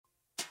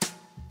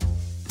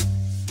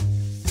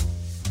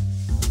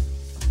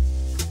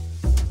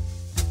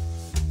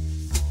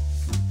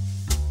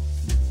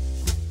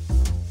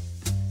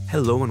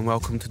Hello and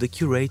welcome to The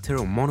Curator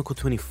on Monocle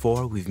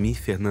 24 with me,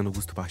 Fernando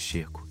Augusto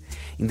Pacheco.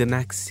 In the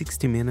next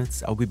 60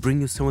 minutes, I'll be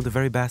bringing you some of the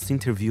very best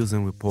interviews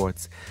and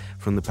reports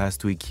from the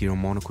past week here on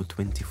Monocle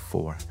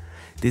 24.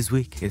 This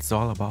week, it's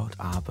all about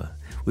ABBA.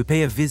 We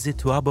pay a visit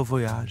to ABBA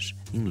Voyage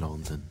in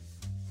London.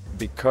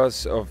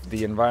 Because of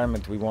the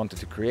environment we wanted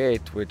to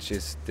create, which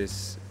is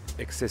this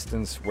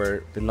existence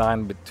where the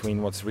line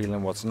between what's real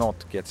and what's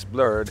not gets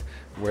blurred,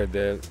 where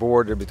the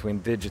border between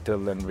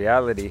digital and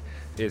reality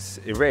is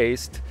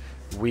erased,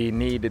 we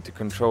needed to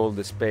control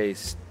the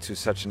space to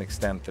such an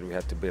extent that we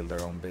had to build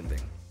our own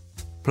building.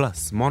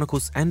 Plus,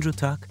 Monocle's Andrew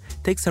Tuck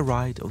takes a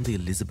ride on the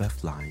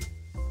Elizabeth line.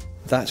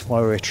 That's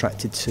why we're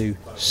attracted to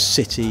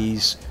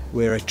cities,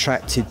 we're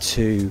attracted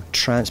to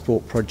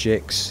transport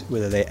projects,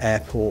 whether they're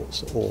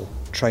airports or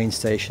train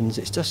stations.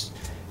 It's just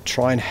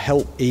try and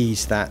help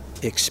ease that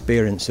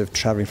experience of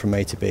travelling from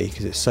A to B,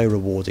 because it's so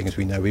rewarding, as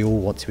we know, we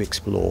all want to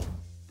explore.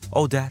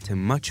 All that and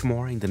much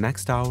more in the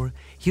next hour,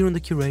 here on The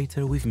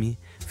Curator with me,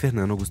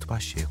 Fernando Augusto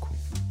Pacheco.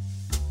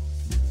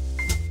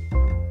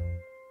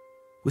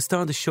 We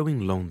start the show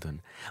in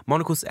London.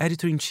 Monocle's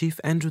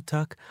editor-in-chief Andrew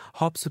Tuck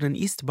hops on an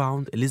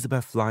eastbound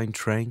Elizabeth Line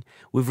train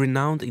with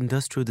renowned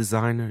industrial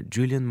designer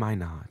Julian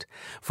Maynard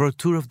for a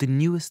tour of the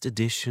newest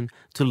addition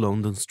to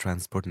London's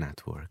transport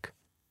network.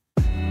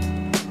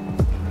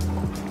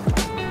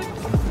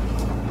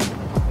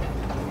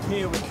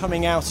 Here we're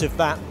coming out of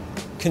that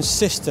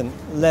consistent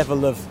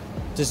level of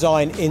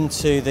design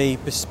into the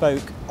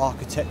bespoke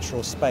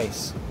architectural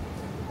space.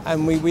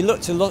 And we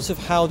looked at lots of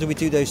how do we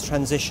do those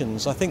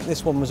transitions. I think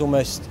this one was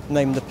almost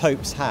named the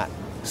Pope's hat.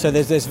 So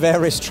there's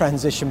various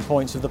transition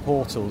points of the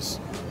portals.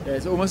 Yeah,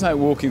 it's almost like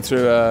walking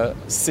through a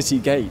city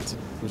gate,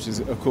 which is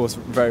of course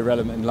very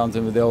relevant in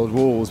London with the old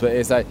walls, but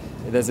it's like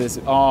there's this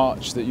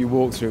arch that you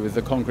walk through with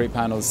the concrete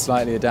panels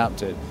slightly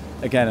adapted.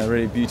 Again, a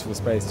really beautiful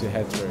space to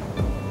head through.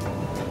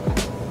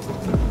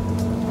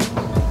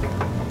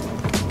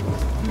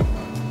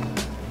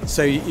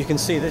 So you can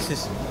see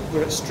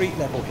we're at street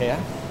level here,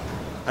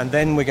 and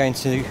then we're going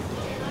to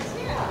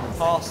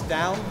pass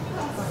down.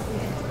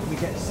 We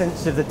get a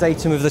sense of the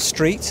datum of the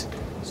street,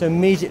 so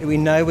immediately we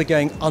know we're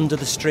going under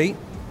the street,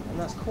 and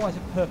that's quite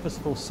a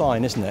purposeful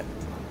sign, isn't it?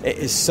 It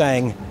is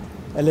saying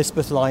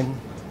Elizabeth Line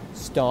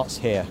starts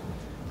here.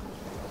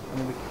 And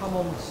then we come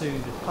onto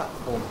the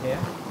platform here.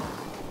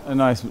 A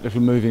nice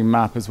little moving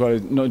map as well,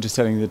 not just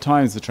telling you the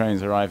times the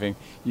train's arriving,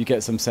 you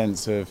get some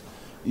sense of,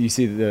 you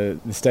see the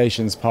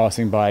stations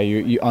passing by,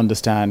 you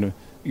understand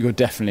you're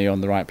definitely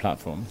on the right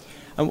platform.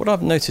 And what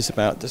I've noticed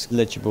about this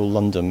legible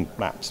London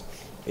maps,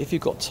 if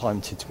you've got time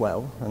to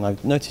dwell, and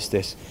I've noticed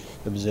this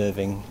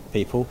observing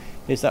people,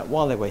 is that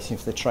while they're waiting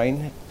for the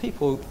train,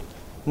 people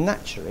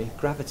naturally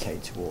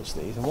gravitate towards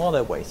these, and while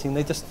they're waiting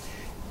they just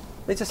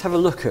have a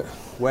look at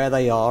where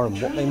they are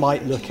and what they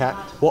might look at,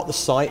 what the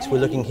sites. We're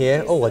looking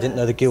here, oh, I didn't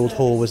know the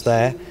Guildhall was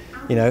there,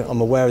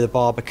 I'm aware of the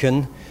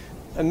Barbican.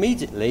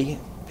 Immediately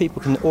people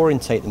can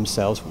orientate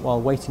themselves while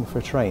waiting for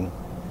a train,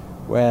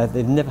 where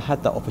they've never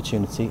had that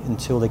opportunity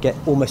until they get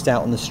almost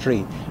out on the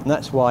street. And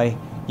that's why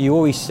you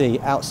always see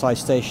outside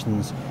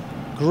stations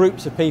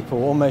groups of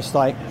people almost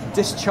like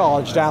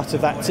discharged out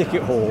of that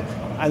ticket hall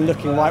and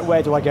looking, right,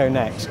 where do I go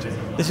next?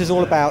 This is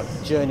all about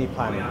journey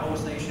planning.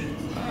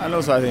 And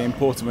also I think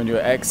important when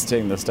you're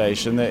exiting the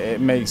station that it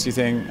makes you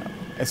think,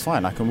 it's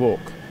fine, I can walk.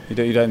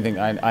 You don't think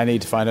I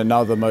need to find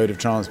another mode of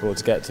transport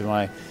to get to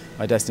my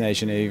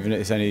destination, even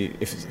if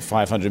it's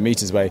 500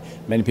 metres away.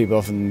 Many people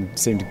often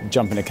seem to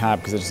jump in a cab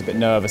because they're just a bit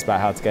nervous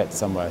about how to get to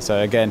somewhere.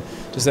 So again,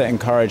 just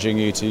encouraging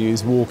you to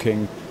use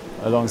walking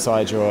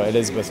alongside your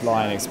Elizabeth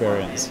Line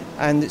experience.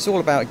 And it's all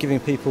about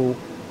giving people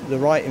the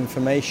right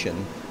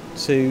information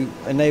to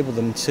enable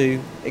them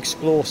to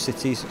explore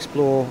cities,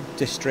 explore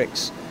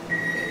districts.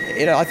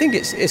 I think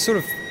it's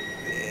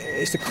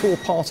the core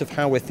part of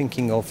how we're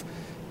thinking of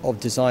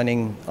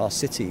designing our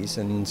cities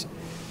and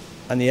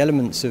the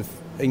elements of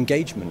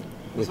engagement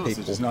with people.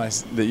 It's just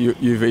nice that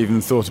you've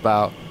even thought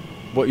about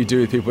what you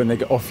do with people when they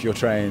get off your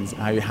trains,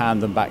 how you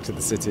hand them back to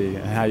the city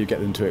and how you get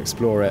them to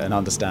explore it and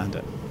understand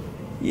it.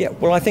 Yeah,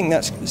 well, I think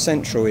that's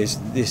central, is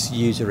this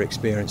user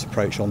experience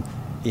approach on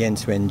the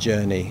end-to-end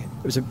journey.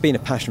 It was been a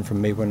passion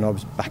from me when I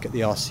was back at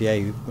the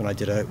RCA when I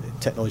did a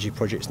technology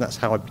project, and that's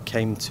how I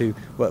came to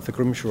work for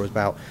Grimshaw,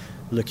 about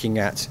looking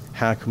at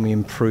how can we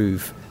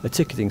improve the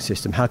ticketing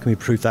system, how can we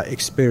improve that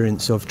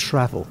experience of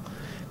travel.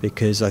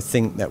 Because I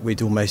think that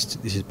we'd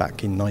almost, this is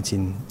back in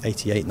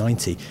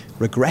 1988-90,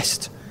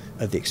 regressed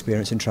of the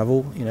experience in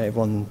travel.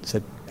 Everyone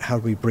said, how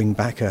do we bring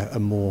back a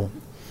more,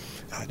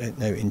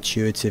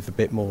 intuitive, a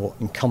bit more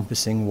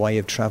encompassing way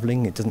of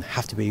travelling? It doesn't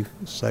have to be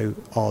so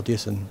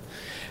arduous. And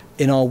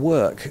in our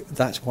work,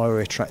 that's why we're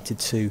attracted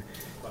to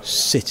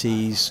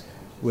cities,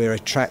 we're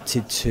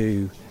attracted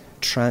to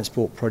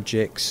transport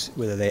projects,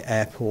 whether they're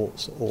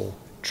airports or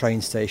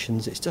train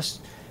stations. It's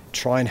just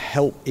try and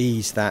help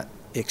ease that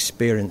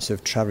experience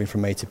of travelling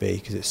from A to B,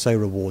 because it's so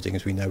rewarding,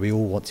 as we know, we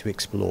all want to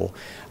explore.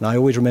 And I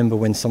always remember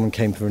when someone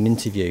came for an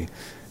interview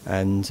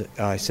And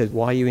I said,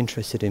 why are you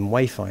interested in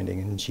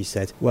wayfinding? And she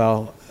said,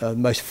 well, the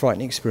most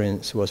frightening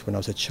experience was when I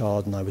was a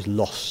child and I was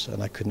lost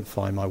and I couldn't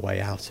find my way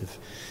out of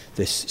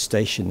this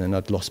station and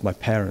I'd lost my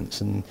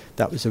parents. And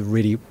that was a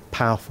really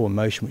powerful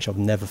emotion which I've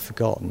never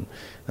forgotten.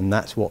 And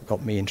that's what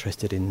got me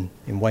interested in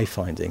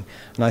wayfinding.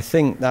 And I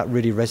think that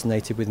really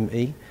resonated with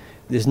me.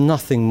 There's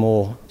nothing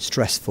more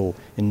stressful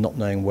in not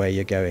knowing where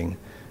you're going.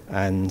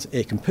 And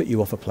it can put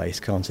you off a place,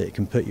 can't it? It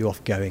can put you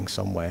off going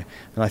somewhere.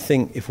 And I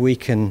think if we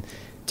can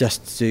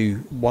just do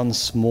one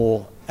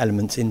small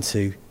element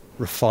into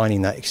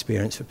refining that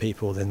experience for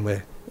people, then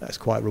that's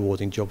quite a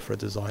rewarding job for a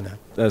designer.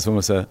 That's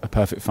almost a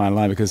perfect fine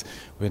line, because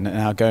we're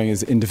now going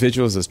as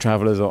individuals, as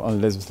travellers on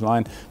Elizabeth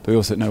Line, but we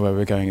also know where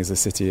we're going as a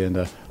city and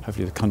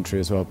hopefully the country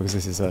as well, because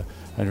this is a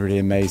really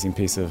amazing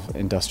piece of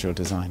industrial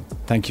design.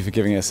 Thank you for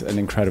giving us an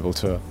incredible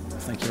tour.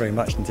 Thank you very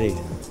much indeed.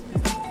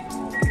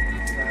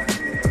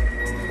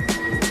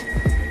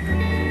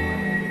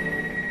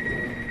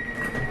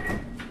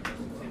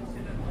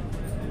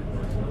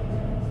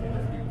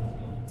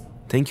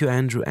 Thank you,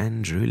 Andrew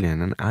and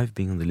Julian, and I've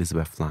been on the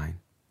Elizabeth Line.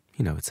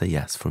 You know, it's a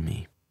yes for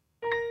me.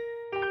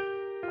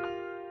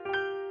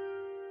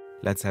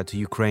 Let's head to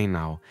Ukraine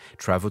now.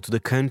 Travel to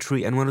the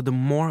country, and one of the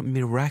more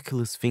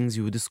miraculous things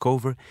you will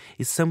discover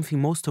is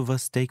something most of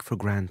us take for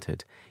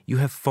granted. You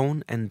have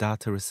phone and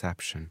data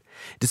reception.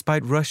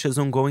 Despite Russia's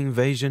ongoing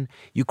invasion,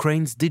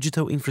 Ukraine's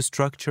digital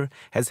infrastructure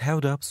has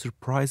held up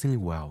surprisingly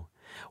well.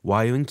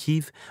 While in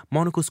Kyiv,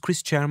 Monaco's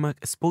Chris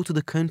Chermak spoke to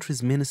the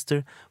country's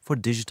Minister for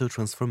Digital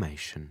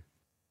Transformation.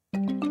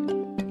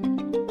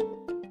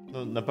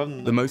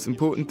 The most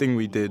important thing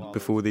we did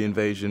before the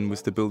invasion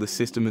was to build a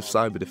system of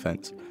cyber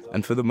defense,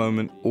 and for the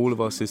moment, all of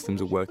our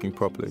systems are working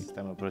properly.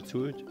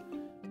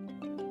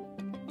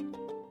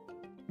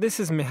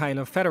 This is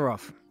Mikhailo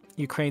Fedorov,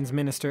 Ukraine's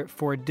Minister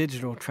for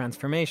Digital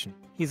Transformation.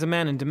 He's a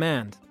man in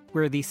demand.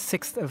 We're the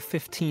 6th of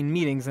 15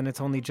 meetings, and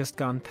it's only just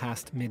gone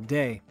past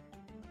midday.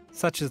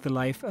 Such is the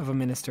life of a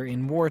minister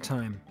in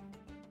wartime.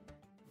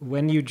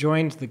 When you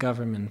joined the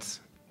government,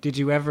 did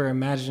you ever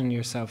imagine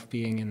yourself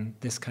being in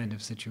this kind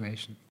of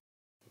situation?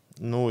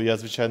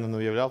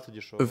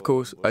 Of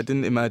course, I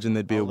didn't imagine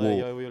there'd be a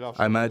war.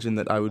 I imagined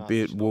that I would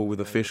be at war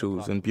with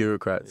officials and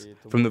bureaucrats.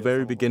 From the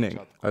very beginning,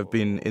 I've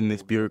been in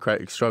this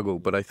bureaucratic struggle,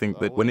 but I think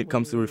that when it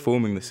comes to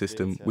reforming the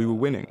system, we were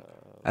winning.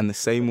 And the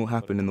same will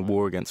happen in the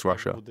war against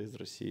Russia.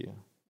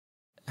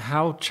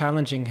 How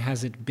challenging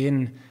has it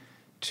been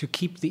to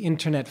keep the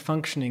internet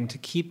functioning, to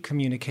keep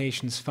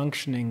communications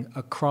functioning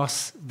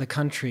across the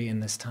country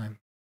in this time?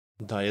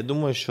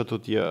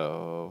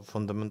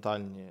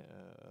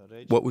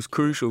 What was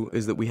crucial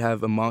is that we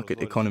have a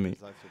market economy.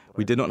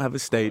 We did not have a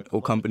state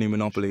or company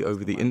monopoly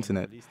over the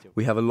internet.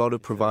 We have a lot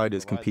of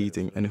providers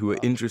competing and who are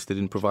interested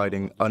in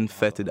providing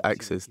unfettered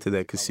access to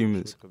their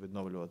consumers.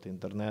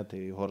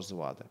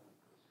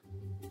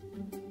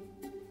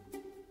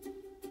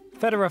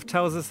 Fedorov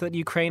tells us that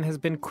Ukraine has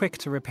been quick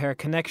to repair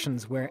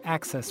connections where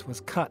access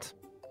was cut.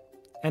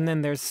 And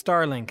then there's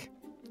Starlink,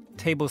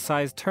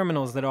 table-sized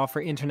terminals that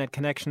offer internet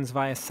connections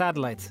via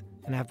satellites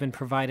and have been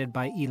provided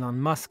by Elon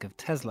Musk of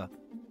Tesla.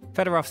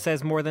 Fedorov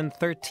says more than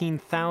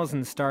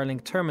 13,000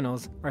 Starlink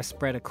terminals are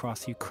spread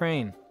across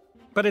Ukraine.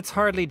 But it's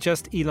hardly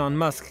just Elon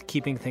Musk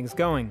keeping things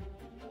going.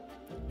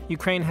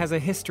 Ukraine has a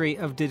history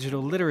of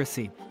digital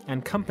literacy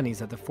and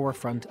companies at the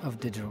forefront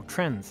of digital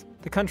trends.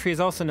 The country is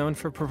also known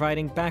for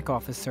providing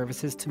back-office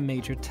services to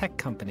major tech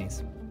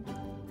companies.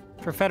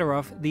 For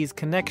Fedorov, these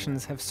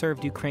connections have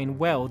served Ukraine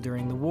well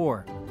during the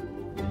war.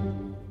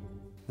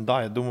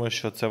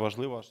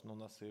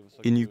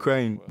 In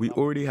Ukraine, we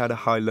already had a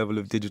high level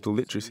of digital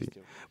literacy.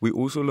 We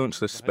also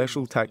launched a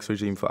special tax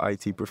regime for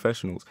IT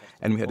professionals,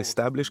 and we had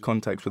established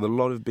contacts with a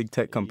lot of big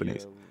tech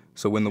companies.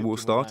 So when the war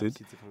started,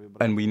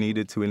 and we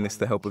needed to enlist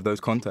the help of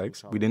those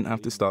contacts, we didn't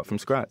have to start from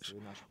scratch.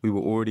 We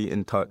were already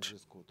in touch.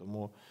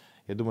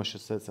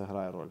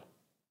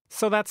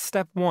 So that's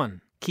step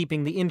one,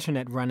 keeping the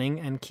internet running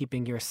and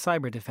keeping your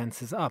cyber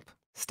defenses up.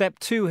 Step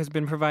two has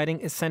been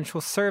providing essential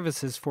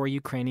services for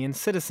Ukrainian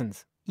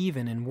citizens,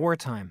 even in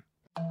wartime.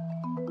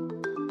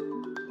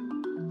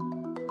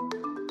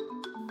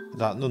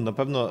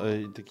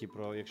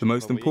 The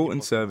most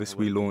important service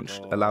we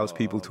launched allows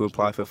people to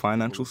apply for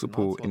financial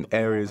support in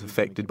areas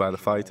affected by the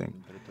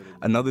fighting.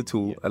 Another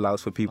tool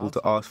allows for people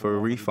to ask for a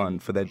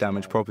refund for their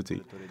damaged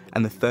property.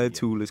 And the third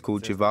tool is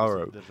called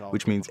Chivaro,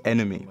 which means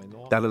enemy.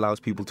 That allows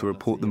people to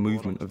report the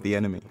movement of the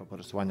enemy.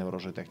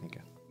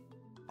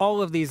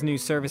 All of these new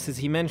services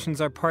he mentions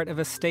are part of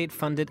a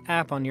state-funded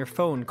app on your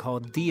phone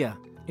called Dia.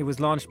 It was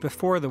launched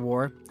before the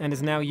war and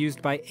is now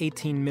used by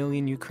 18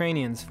 million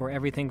Ukrainians for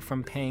everything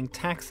from paying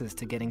taxes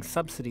to getting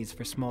subsidies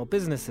for small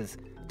businesses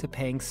to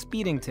paying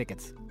speeding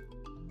tickets.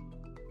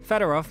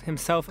 Fedorov,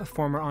 himself a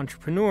former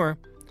entrepreneur,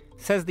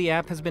 says the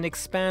app has been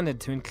expanded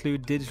to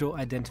include digital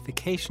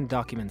identification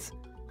documents,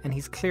 and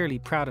he's clearly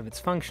proud of its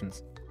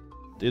functions.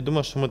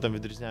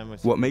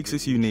 What makes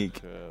us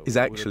unique is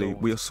actually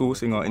we are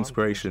sourcing our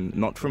inspiration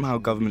not from how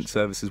government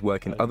services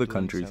work in other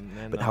countries,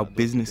 but how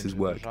businesses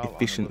work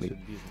efficiently,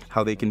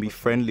 how they can be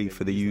friendly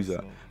for the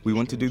user. We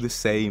want to do the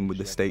same with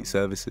the state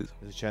services.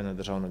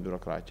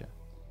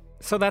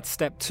 So that's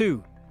step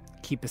 2,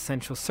 keep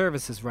essential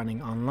services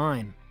running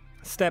online.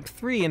 Step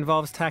 3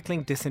 involves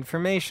tackling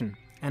disinformation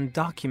and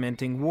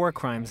documenting war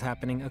crimes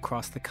happening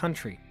across the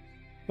country.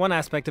 One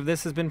aspect of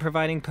this has been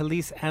providing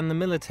police and the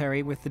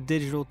military with the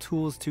digital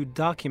tools to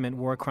document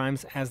war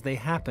crimes as they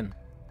happen.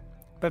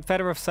 But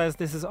Fedorov says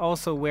this is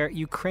also where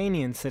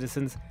Ukrainian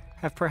citizens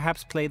have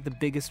perhaps played the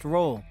biggest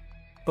role,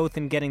 both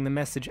in getting the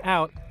message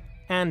out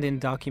and in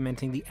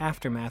documenting the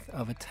aftermath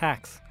of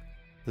attacks.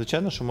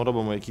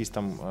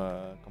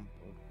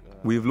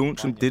 We have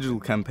launched some digital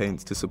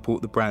campaigns to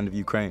support the brand of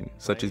Ukraine,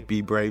 such as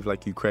Be Brave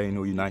Like Ukraine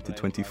or United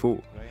 24.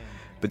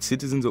 But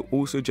citizens are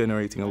also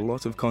generating a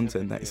lot of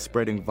content that is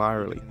spreading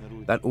virally.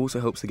 That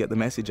also helps to get the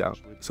message out.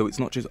 So it's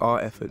not just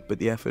our effort, but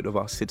the effort of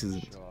our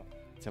citizens.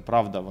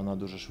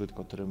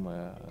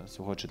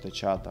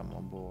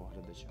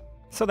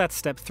 So that's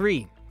step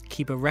 3,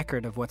 keep a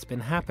record of what's been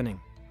happening.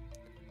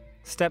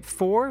 Step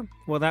 4,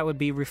 well, that would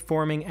be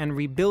reforming and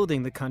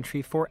rebuilding the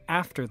country for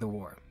after the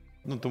war.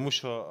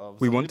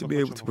 We want to be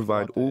able to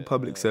provide all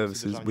public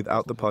services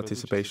without the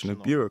participation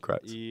of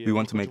bureaucrats. We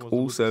want to make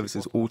all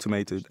services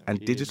automated,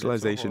 and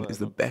digitalization is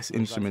the best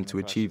instrument to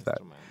achieve that.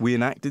 We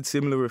enacted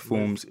similar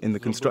reforms in the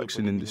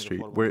construction industry,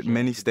 where at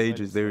many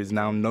stages there is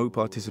now no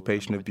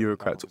participation of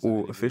bureaucrats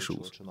or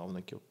officials.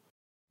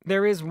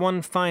 There is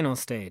one final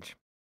stage.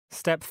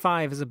 Step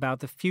 5 is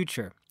about the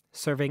future,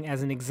 serving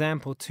as an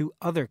example to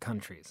other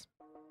countries.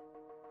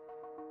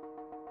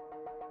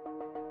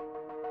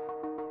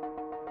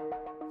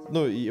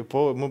 We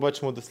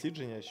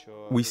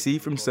see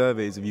from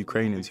surveys of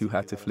Ukrainians who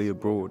had to flee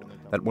abroad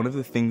that one of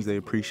the things they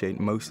appreciate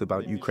most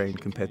about Ukraine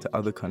compared to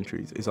other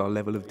countries is our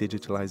level of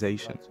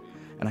digitalization.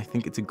 And I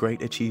think it's a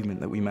great achievement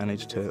that we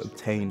managed to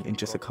obtain in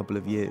just a couple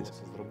of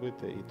years.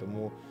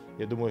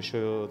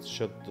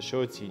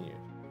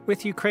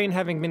 With Ukraine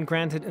having been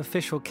granted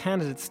official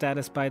candidate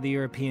status by the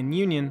European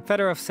Union,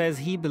 Fedorov says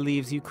he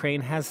believes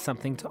Ukraine has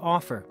something to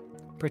offer,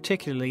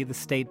 particularly the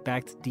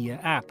state-backed Dia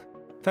app.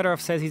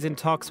 Fedorov says he's in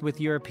talks with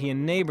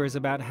European neighbors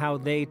about how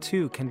they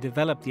too can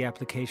develop the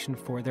application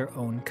for their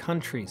own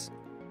countries.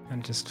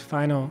 And just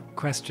final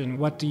question,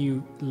 what do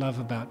you love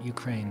about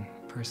Ukraine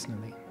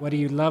personally? What do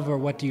you love or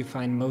what do you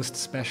find most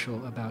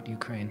special about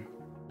Ukraine?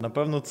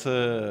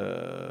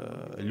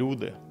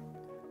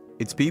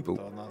 It's people.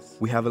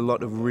 We have a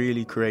lot of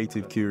really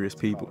creative, curious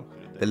people.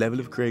 The level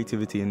of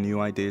creativity and new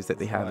ideas that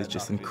they have is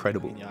just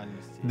incredible.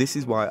 This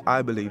is why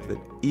I believe that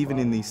even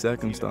in these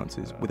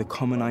circumstances, with a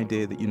common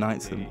idea that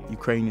unites them,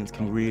 Ukrainians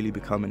can really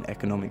become an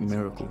economic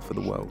miracle for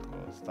the world.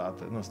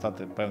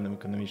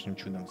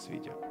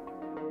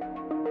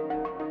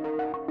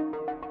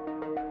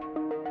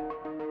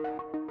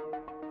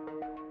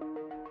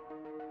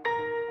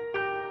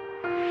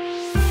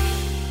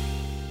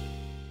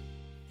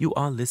 You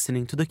are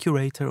listening to The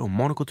Curator on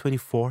Monocle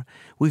 24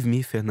 with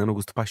me, Fernando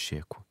Augusto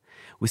Pacheco.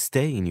 We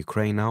stay in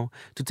Ukraine now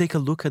to take a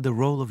look at the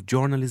role of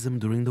journalism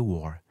during the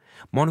war.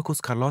 Monocle's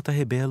Carlota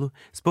Rebelo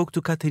spoke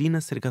to Katerina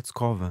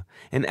Sergatskova,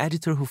 an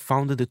editor who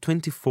founded the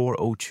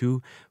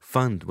 2402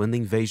 Fund when the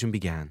invasion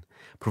began,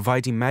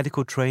 providing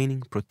medical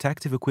training,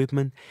 protective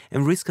equipment,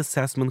 and risk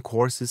assessment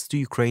courses to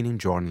Ukrainian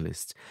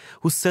journalists,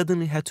 who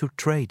suddenly had to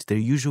trade their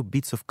usual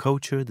bits of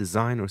culture,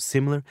 design, or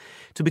similar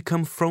to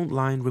become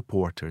frontline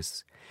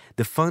reporters.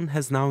 The fund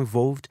has now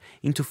evolved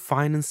into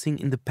financing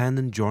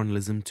independent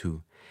journalism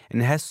too,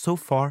 and has so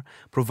far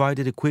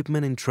provided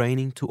equipment and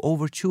training to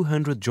over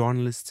 200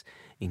 journalists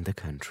in the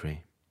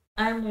country.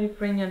 I'm a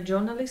Ukrainian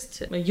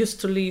journalist. I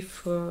used to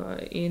live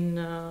in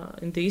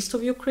the east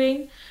of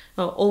Ukraine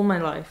all my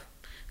life.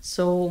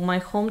 So my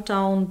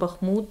hometown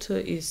Bakhmut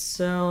is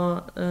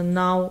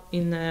now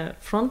in the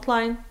front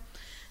line.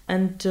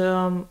 And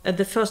at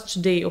the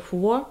first day of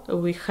war,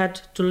 we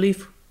had to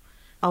leave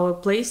our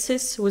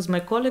places with my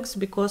colleagues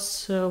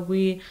because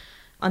we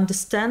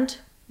understand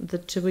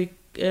that we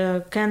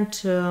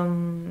can't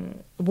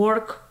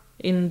work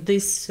in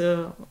this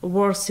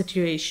war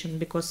situation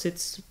because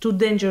it's too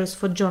dangerous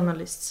for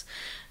journalists.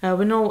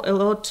 We know a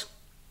lot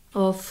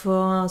of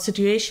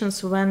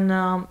situations when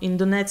in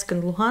Donetsk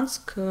and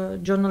Luhansk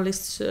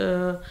journalists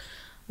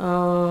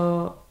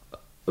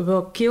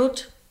were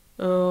killed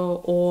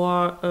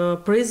or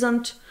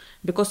imprisoned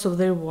because of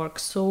their work.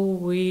 So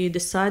we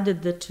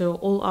decided that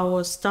all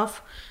our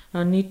staff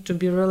need to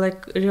be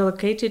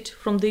relocated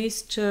from the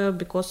east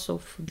because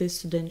of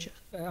this danger.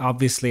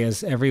 Obviously,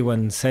 as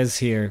everyone says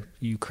here,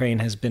 Ukraine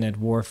has been at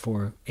war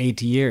for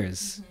 8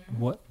 years.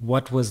 Mm-hmm.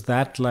 What was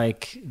that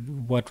like?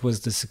 What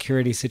was the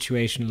security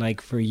situation like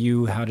for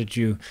you? How did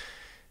you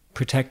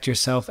protect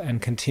yourself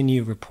and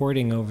continue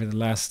reporting over the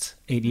last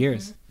 8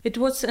 years? It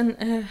was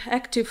an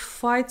active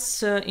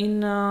fights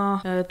in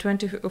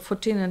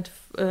 2014 and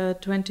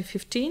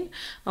 2015,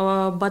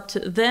 but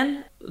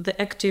then the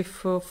active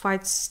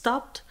fights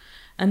stopped,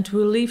 And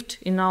we lived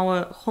in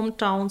our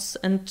hometowns,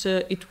 and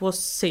it was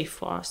safe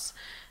for us.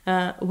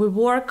 We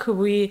work,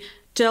 we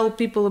tell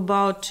people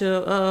about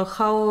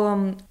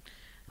how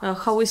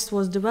East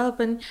was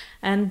developing,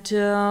 and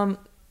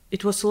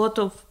it was a lot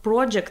of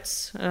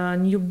projects,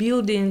 new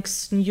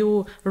buildings,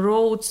 new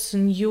roads,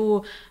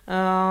 new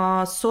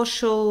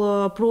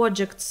social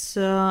projects,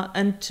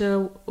 and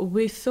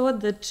we thought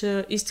that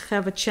East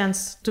have a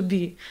chance to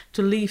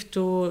live,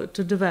 to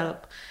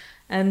develop.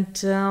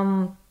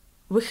 And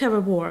we have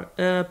a war.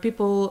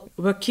 People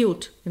were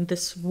killed in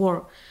this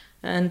war.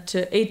 And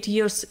 8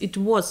 years it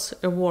was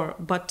a war,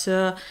 but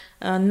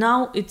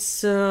now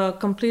it's a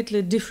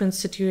completely different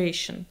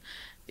situation.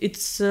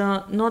 It's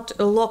not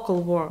a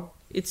local war.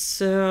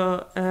 It's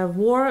a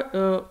war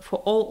for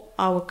all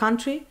our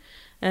country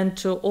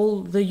and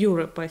all the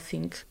Europe, I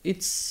think.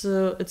 It's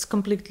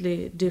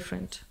completely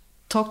different.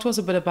 Talk to us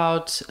a bit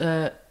about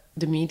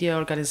the media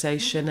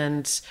organization,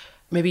 and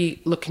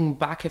maybe looking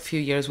back a few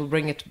years, we'll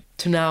bring it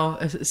to now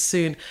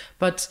soon.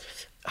 But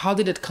how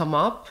did it come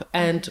up?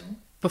 And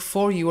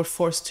before you were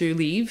forced to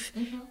leave,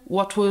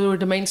 what were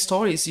the main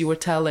stories you were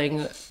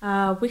telling?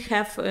 We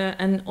have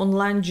an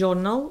online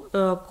journal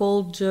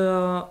called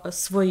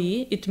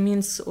Svoi. It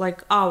means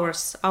like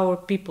ours, our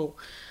people.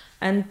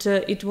 And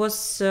it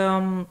was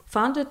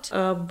founded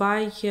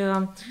by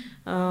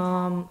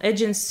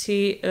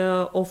agency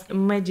of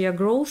media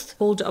growth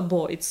called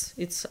ABO.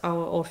 It's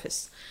our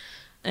office.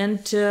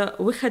 And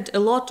we had a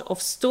lot of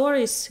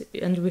stories,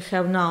 and we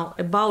have now,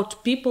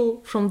 about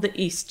people from the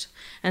East.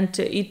 And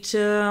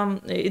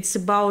it's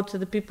about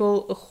the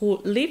people who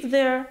live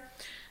there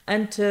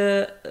and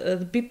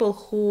the people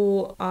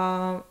who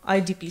are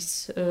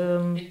IDPs.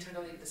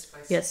 Internally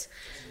displaced. Yes.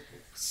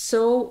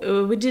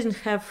 So we didn't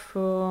have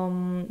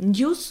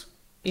news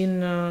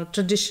in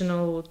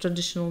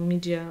traditional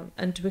media,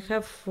 and we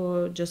have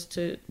just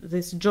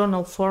this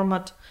journal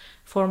formats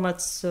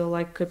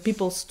like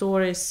people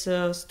stories,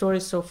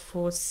 stories of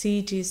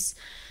cities,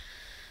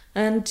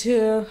 and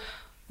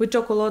we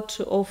talk a lot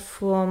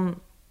of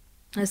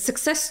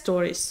success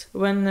stories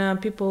when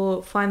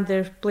people find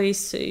their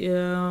place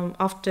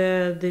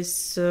after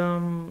this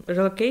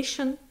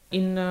relocation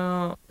in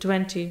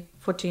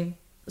 2014.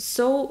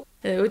 So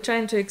we're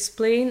trying to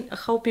explain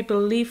how people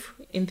live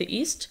in the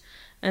East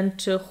and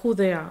who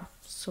they are.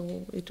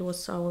 So it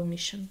was our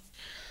mission.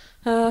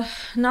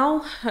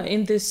 Now,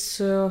 in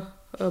this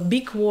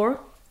big war,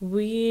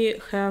 we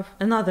have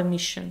another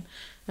mission.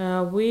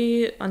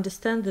 We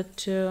understand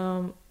that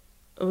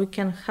we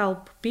can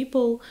help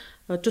people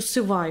to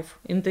survive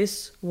in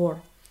this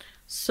war.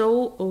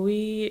 So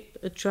we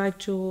try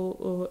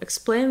to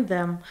explain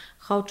them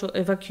how to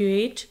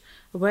evacuate,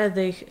 where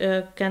they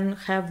can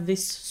have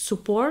this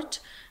support,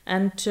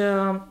 and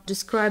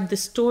describe the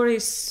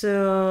stories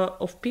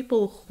of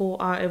people who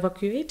are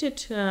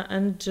evacuated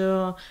and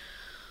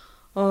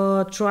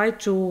try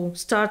to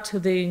start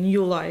the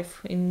new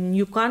life in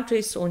new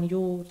countries or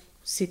new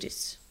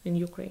cities in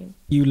Ukraine.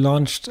 You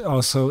launched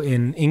also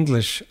in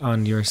English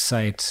on your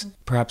site,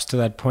 perhaps to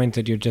that point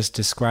that you're just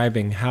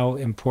describing. How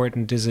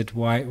important is it?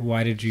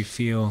 Why did you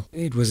feel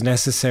it was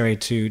necessary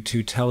to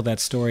tell that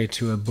story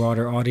to a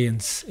broader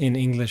audience in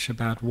English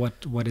about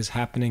what is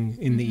happening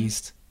in the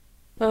East?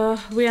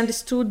 We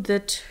understood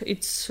that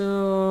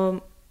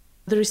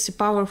there is a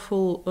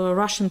powerful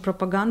Russian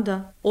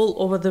propaganda all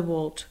over the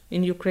world,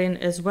 in Ukraine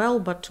as well,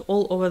 but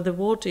all over the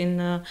world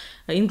in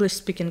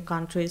English-speaking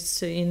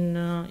countries,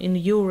 in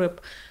Europe.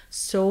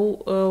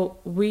 So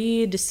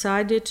we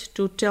decided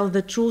to tell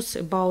the truth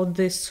about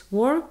this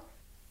war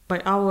by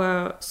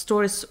our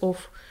stories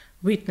of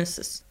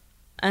witnesses.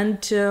 And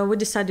we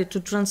decided to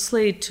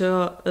translate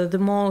the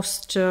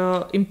most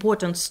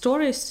important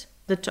stories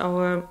that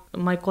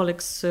my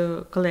colleagues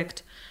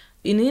collect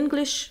in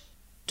English,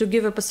 to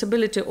give a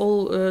possibility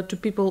to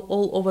people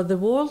all over the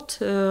world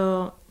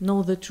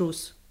know the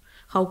truth,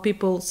 how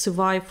people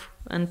survive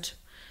and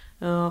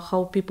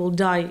how people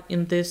die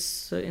in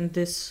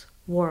this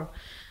war.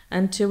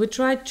 And we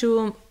try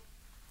to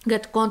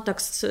get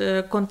contacts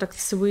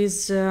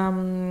with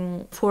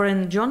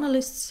foreign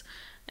journalists,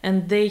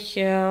 and they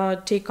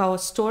take our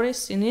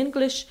stories in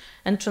English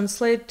and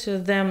translate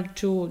them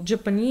to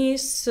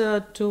Japanese,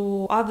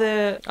 to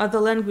other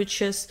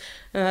languages,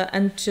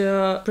 and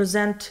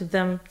present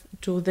them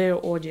to their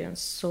audience.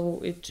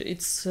 So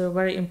it's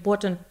very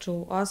important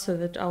to us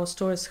that our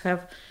stories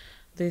have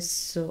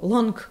this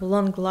long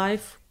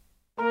life.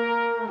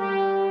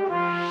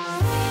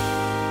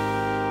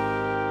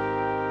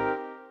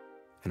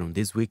 And on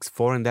this week's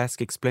Foreign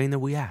Desk Explainer,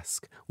 we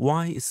ask,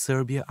 why is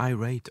Serbia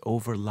irate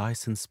over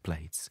license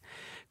plates?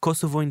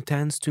 Kosovo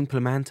intends to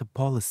implement a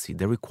policy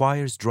that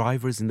requires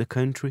drivers in the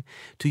country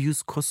to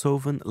use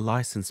Kosovan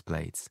license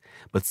plates,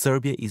 but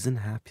Serbia isn't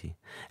happy.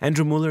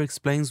 Andrew Muller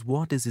explains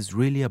what this is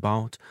really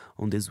about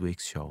on this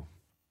week's show.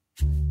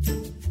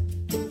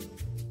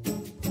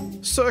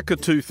 Circa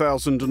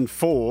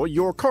 2004,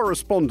 your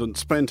correspondent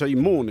spent a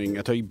morning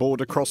at a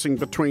border crossing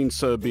between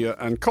Serbia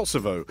and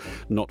Kosovo,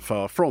 not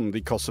far from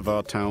the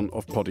Kosovar town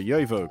of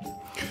Podujevo.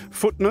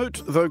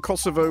 Footnote, though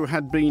Kosovo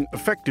had been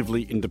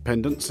effectively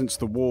independent since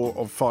the war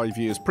of 5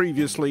 years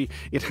previously,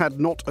 it had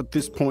not at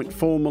this point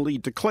formally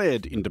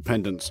declared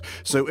independence,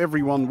 so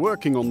everyone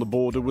working on the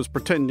border was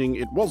pretending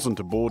it wasn't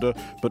a border,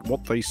 but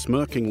what they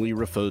smirkingly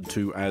referred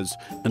to as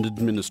an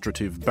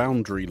administrative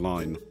boundary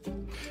line.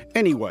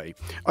 Anyway,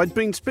 I'd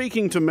been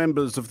speaking to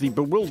members of the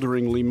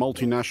bewilderingly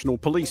multinational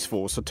police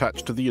force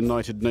attached to the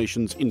United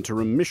Nations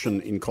Interim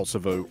Mission in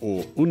Kosovo,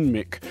 or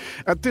UNMIK.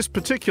 At this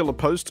particular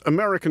post,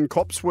 American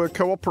cops were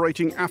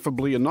cooperating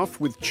affably enough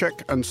with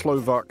Czech and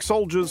Slovak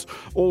soldiers,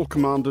 all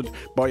commanded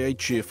by a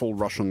cheerful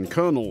Russian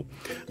colonel.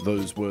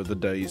 Those were the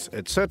days,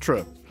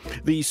 etc.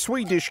 The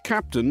Swedish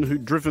captain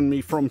who'd driven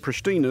me from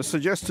Pristina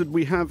suggested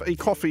we have a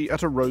coffee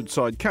at a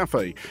roadside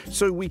cafe,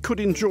 so we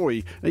could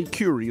enjoy a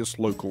curious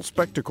local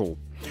spectacle.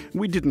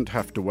 We didn't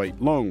have to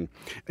wait long.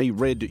 A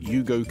red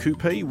Yugo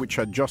coupe, which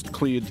had just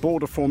cleared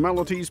border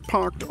formalities,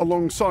 parked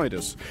alongside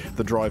us.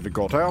 The driver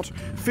got out,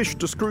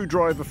 fished a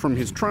screwdriver from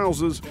his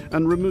trousers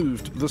and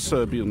removed the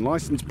Serbian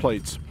license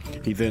plates.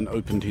 He then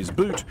opened his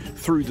boot,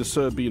 threw the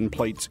Serbian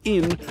plates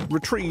in,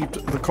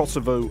 retrieved the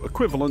Kosovo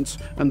equivalents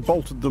and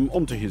bolted them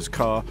onto his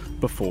car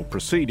before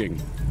proceeding.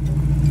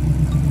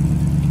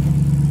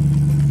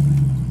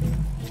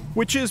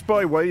 Which is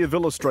by way of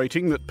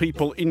illustrating that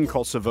people in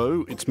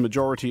Kosovo, its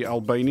majority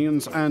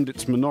Albanians and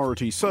its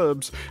minority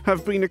Serbs,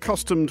 have been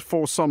accustomed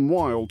for some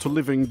while to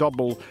living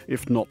double,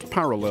 if not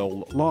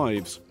parallel,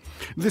 lives.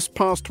 This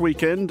past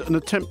weekend, an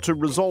attempt to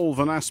resolve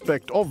an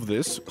aspect of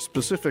this,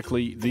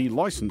 specifically the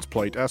license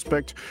plate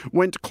aspect,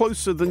 went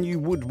closer than you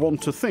would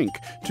want to think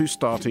to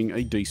starting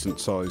a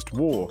decent-sized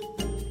war.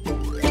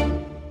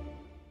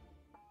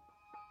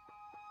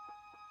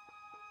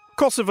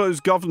 Kosovo's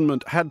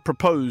government had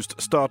proposed,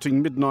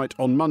 starting midnight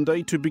on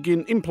Monday, to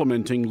begin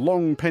implementing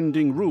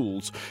long-pending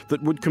rules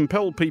that would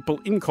compel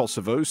people in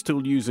Kosovo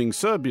still using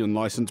Serbian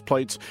license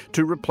plates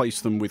to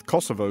replace them with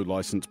Kosovo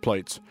license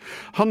plates.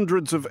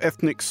 Hundreds of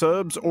ethnic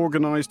Serbs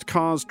organised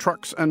cars,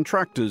 trucks and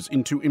tractors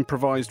into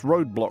improvised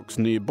roadblocks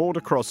near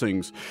border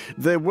crossings.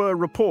 There were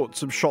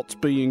reports of shots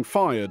being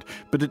fired,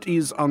 but it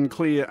is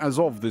unclear as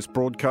of this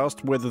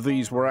broadcast whether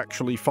these were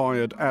actually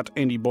fired at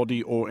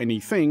anybody or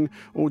anything,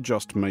 or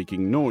just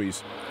making noise.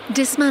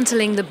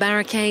 Dismantling the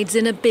barricades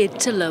in a bid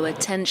to lower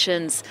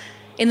tensions.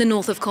 In the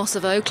north of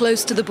Kosovo,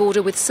 close to the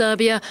border with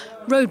Serbia,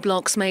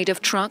 roadblocks made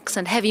of trucks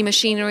and heavy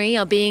machinery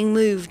are being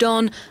moved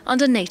on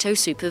under NATO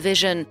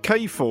supervision.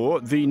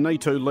 KFOR, the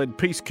NATO-led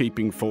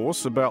peacekeeping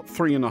force, about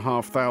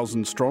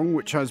 3,500 strong,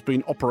 which has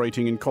been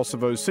operating in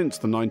Kosovo since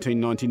the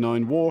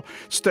 1999 war,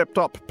 stepped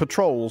up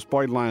patrols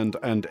by land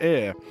and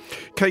air.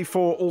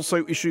 KFOR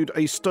also issued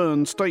a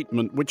stern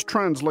statement which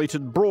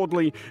translated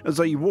broadly as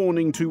a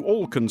warning to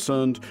all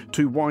concerned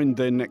to wind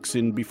their necks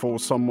in before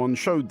someone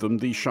showed them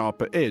the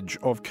sharper edge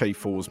of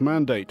KFOR's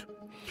mandate.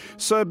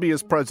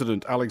 Serbia's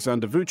President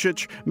Alexander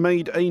Vučić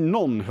made a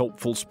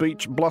non-helpful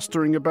speech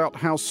blustering about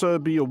how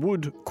Serbia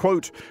would,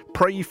 quote,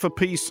 pray for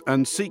peace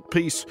and seek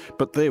peace,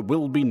 but there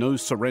will be no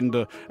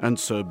surrender and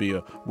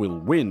Serbia will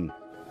win.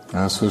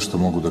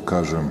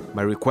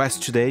 My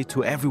request today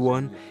to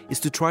everyone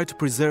is to try to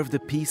preserve the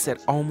peace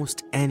at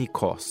almost any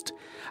cost.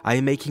 I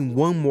am making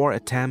one more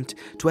attempt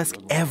to ask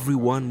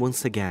everyone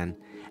once again.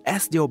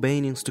 Ask the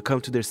Albanians to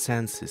come to their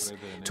senses,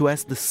 to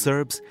ask the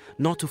Serbs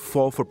not to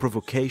fall for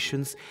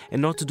provocations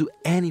and not to do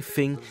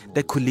anything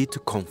that could lead to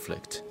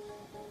conflict.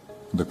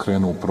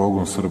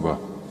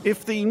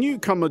 If the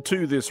newcomer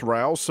to this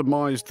row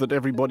surmised that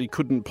everybody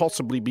couldn't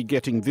possibly be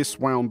getting this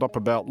wound up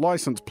about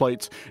license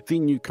plates, the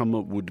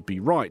newcomer would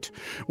be right.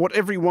 What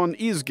everyone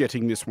is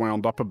getting this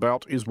wound up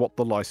about is what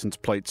the license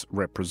plates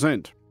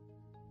represent.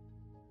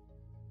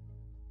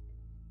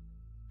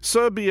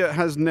 Serbia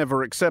has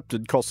never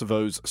accepted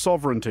Kosovo's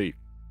sovereignty.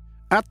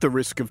 At the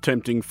risk of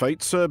tempting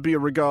fate, Serbia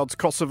regards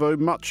Kosovo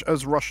much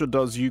as Russia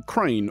does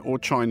Ukraine or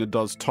China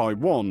does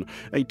Taiwan,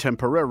 a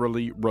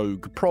temporarily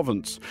rogue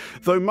province.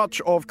 Though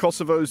much of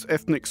Kosovo's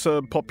ethnic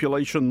Serb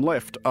population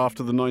left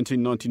after the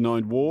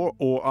 1999 war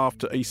or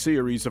after a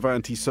series of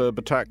anti-Serb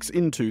attacks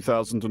in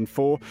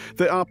 2004,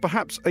 there are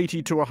perhaps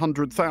 80 to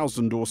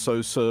 100,000 or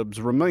so Serbs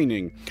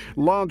remaining,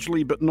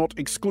 largely but not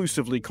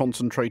exclusively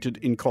concentrated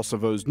in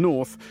Kosovo's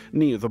north,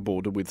 near the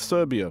border with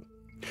Serbia.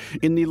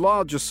 In the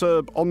larger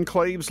Serb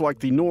enclaves like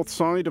the north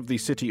side of the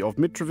city of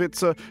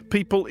Mitrovica,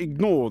 people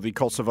ignore the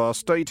Kosovar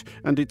state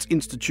and its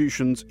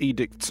institutions,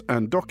 edicts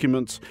and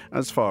documents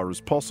as far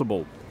as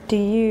possible. Do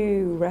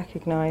you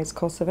recognise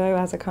Kosovo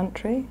as a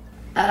country?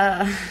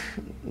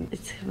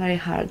 It's a very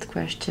hard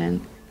question.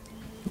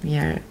 We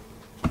are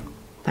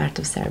part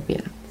of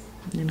Serbia,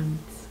 you know.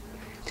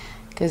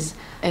 Because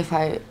if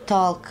I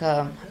talk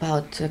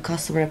about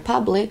Kosovo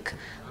Republic,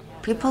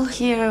 people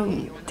here,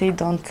 they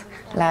don't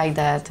like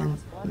that, and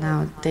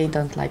now they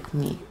don't like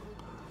me.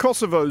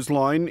 Kosovo's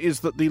line is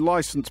that the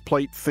licence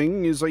plate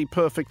thing is a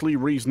perfectly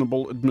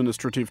reasonable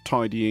administrative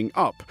tidying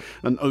up,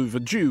 an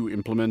overdue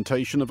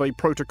implementation of a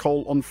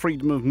protocol on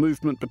freedom of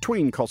movement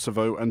between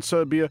Kosovo and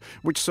Serbia,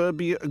 which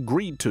Serbia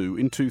agreed to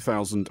in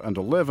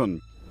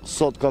 2011.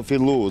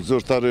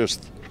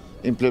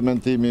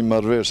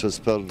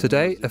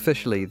 Today,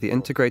 officially, the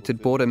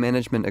Integrated Border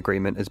Management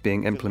Agreement is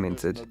being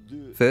implemented.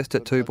 First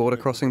at 2 border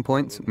crossing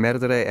points,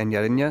 Merdare and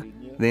Jarinja.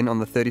 Then on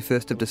the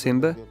 31st of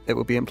December, it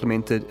will be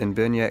implemented in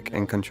Brnjak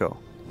and Končar.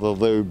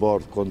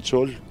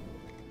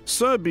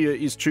 Serbia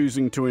is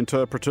choosing to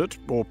interpret it,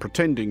 or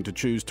pretending to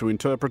choose to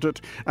interpret it,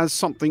 as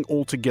something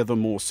altogether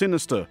more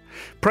sinister.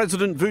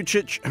 President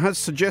Vučić has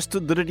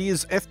suggested that it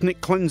is ethnic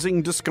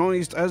cleansing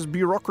disguised as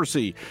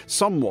bureaucracy,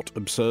 somewhat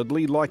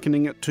absurdly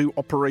likening it to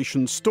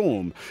Operation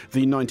Storm,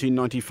 the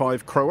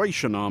 1995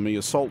 Croatian army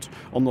assault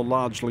on the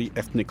largely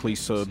ethnically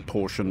Serb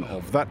portion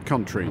of that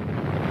country.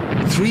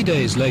 3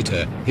 days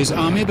later, his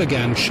army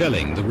began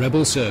shelling the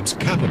rebel Serbs'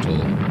 capital,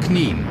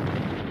 Knin.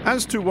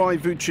 As to why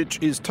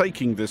Vučić is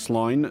taking this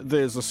line,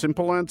 there's a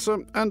simple answer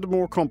and a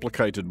more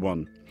complicated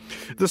one.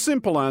 The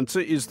simple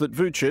answer is that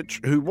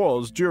Vučić, who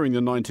was, during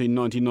the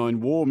 1999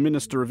 war,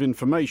 Minister of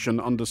Information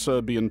under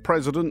Serbian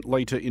President,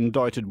 later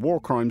indicted war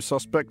crime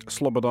suspect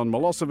Slobodan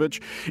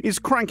Milosevic, is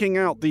cranking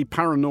out the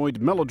paranoid,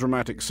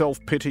 melodramatic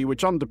self-pity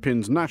which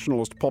underpins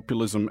nationalist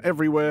populism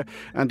everywhere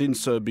and in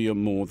Serbia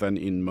more than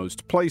in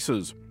most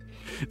places.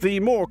 The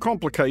more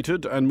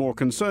complicated and more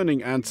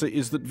concerning answer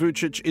is that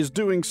Vučić is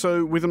doing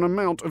so with an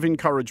amount of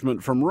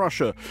encouragement from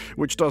Russia,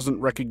 which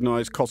doesn't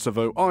recognise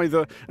Kosovo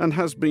either and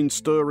has been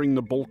stirring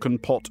the Balkan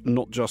pot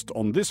not just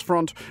on this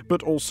front,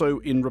 but also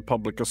in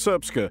Republika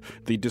Srpska,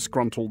 the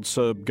disgruntled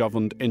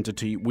Serb-governed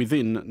entity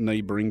within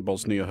neighbouring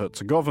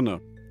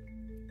Bosnia-Herzegovina.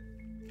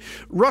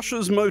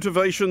 Russia's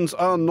motivations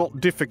are not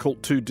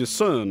difficult to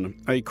discern.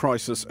 A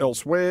crisis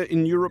elsewhere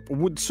in Europe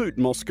would suit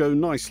Moscow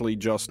nicely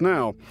just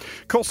now.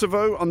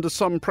 Kosovo, under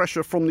some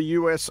pressure from the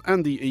US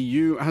and the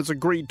EU, has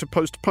agreed to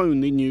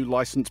postpone the new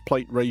licence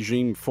plate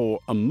regime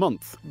for a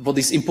month. What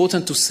is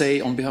important to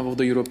say on behalf of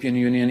the European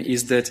Union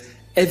is that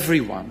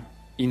everyone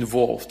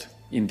involved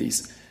in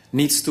this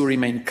needs to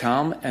remain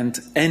calm, and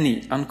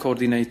any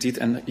uncoordinated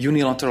and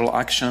unilateral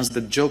actions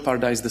that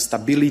jeopardize the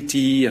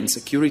stability and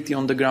security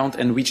on the ground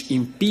and which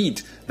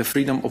impede the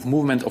freedom of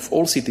movement of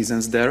all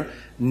citizens there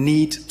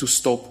need to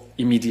stop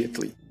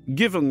immediately.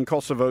 Given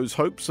Kosovo's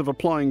hopes of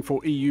applying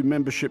for EU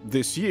membership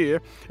this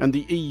year and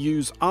the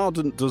EU's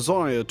ardent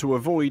desire to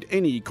avoid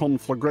any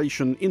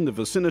conflagration in the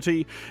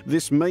vicinity,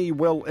 this may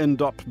well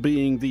end up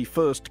being the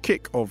first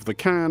kick of the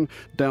can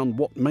down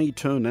what may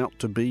turn out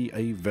to be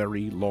a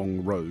very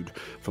long road.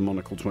 For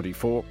Monocle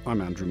 24, I'm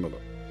Andrew Muller.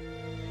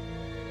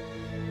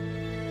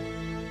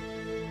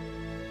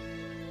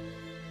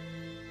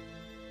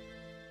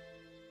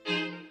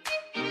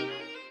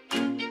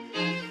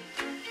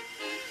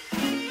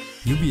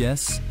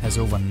 UBS has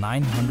over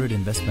 900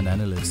 investment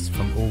analysts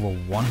from over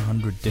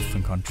 100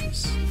 different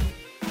countries.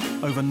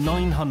 Over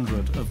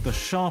 900 of the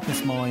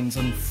sharpest minds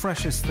and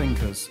freshest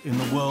thinkers in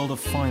the world of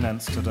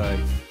finance today.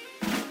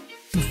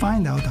 To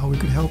find out how we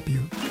could help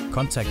you,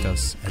 contact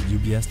us at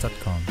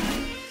ubs.com.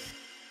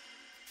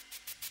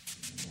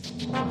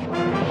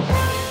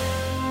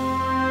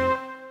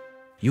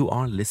 You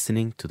are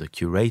listening to The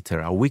Curator,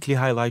 a weekly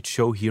highlight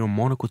show here on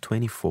Monocle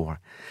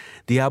 24.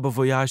 The ABBA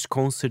Voyage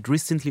concert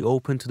recently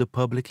opened to the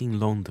public in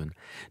London.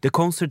 The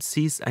concert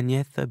sees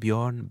Agnetha,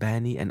 Björn,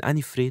 Benny and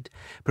Anni-Frid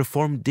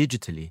perform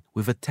digitally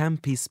with a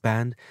 10-piece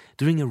band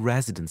during a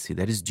residency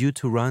that is due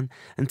to run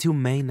until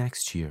May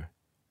next year.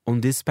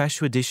 On this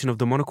special edition of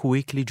the Monocle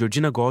Weekly,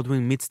 Georgina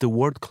Godwin meets the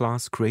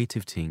world-class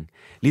creative team.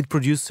 Lead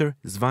producer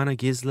Svana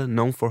Gisler,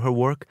 known for her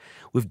work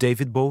with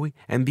David Bowie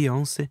and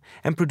Beyoncé,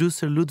 and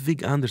producer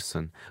Ludwig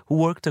Andersson, who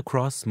worked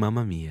across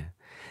Mamma Mia.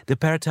 The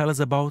pair tell us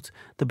about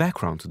the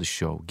background to the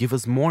show, give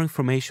us more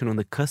information on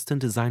the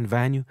custom-designed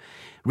venue,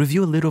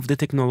 review a little of the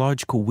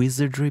technological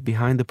wizardry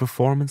behind the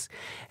performance,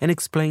 and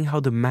explain how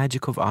the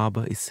magic of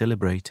ABBA is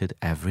celebrated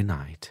every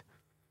night.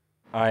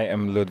 I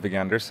am Ludwig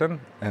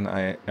Andersson, and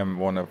I am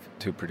one of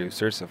two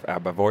producers of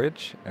ABBA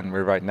Voyage, and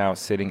we're right now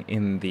sitting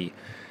in the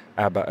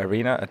ABBA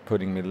Arena at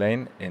Puddingmill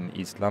Lane in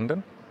East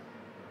London.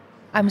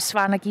 I'm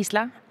Svana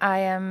Gisler. I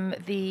am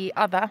the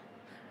other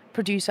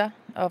producer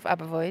of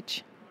ABBA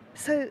Voyage.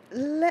 So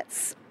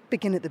let's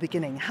begin at the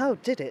beginning. How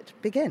did it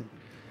begin?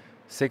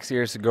 6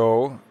 years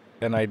ago,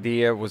 an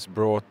idea was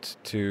brought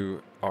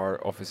to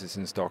our offices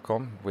in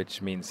Stockholm,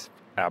 which means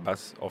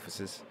ABBA's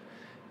offices.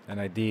 An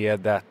idea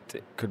that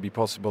it could be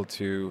possible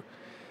to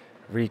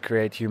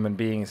recreate human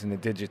beings in a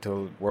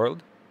digital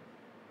world.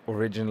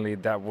 Originally,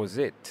 that was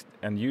it.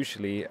 And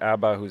usually,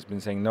 ABBA, who's been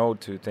saying no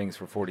to things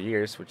for 40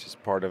 years, which is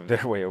part of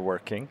their way of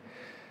working,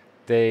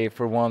 they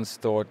for once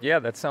thought, yeah,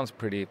 that sounds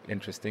pretty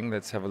interesting,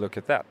 let's have a look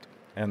at that.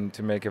 And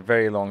to make a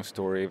very long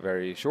story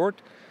very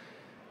short,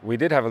 we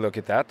did have a look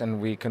at that, and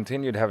we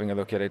continued having a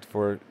look at it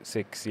for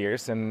 6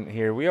 years, and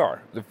here we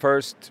are. The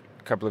first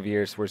couple of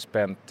years were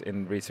spent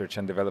in research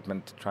and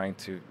development trying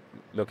to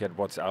look at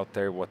what's out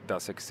there, what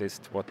does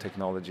exist, what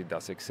technology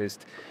does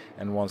exist.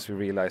 And once we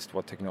realized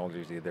what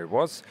technology there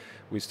was,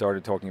 we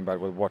started talking about,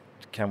 well, what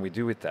can we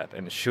do with that?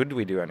 And should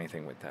we do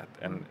anything with that?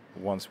 And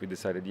once we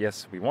decided,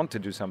 yes, we want to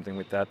do something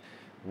with that,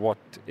 what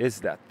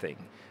is that thing?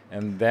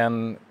 And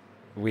then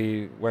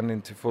we went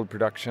into full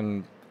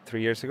production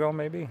 3 years ago,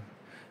 maybe,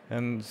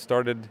 and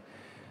started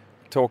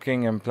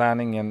talking and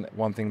planning, and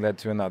one thing led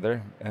to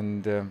another.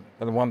 And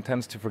one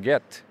tends to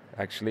forget,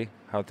 actually,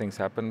 how things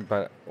happen.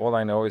 But all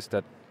I know is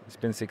that it's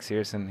been 6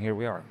 years and here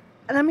we are.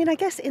 And I mean, I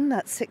guess in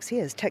that 6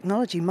 years,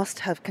 technology must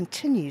have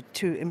continued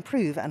to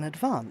improve and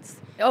advance.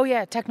 Oh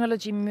yeah,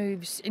 technology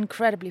moves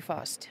incredibly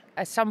fast.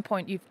 At some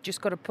point, you've just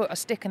got to put a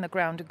stick in the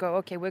ground and go,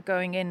 okay, we're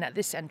going in at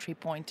this entry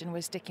point and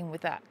we're sticking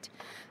with that.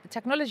 The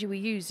technology we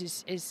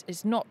use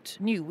is not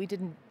new. We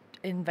didn't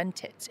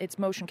invent it. It's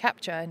motion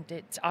capture and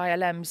it's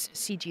ILM's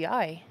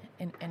CGI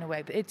in a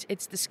way. But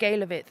it's the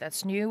scale of it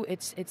that's new.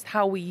 It's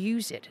how we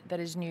use it that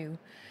is new.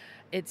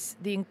 It's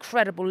the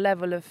incredible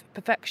level of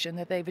perfection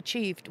that they've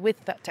achieved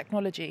with that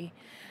technology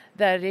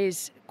that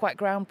is quite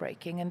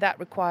groundbreaking, and that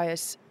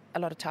requires a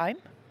lot of time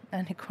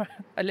and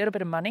a little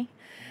bit of money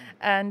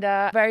and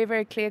a very,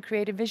 very clear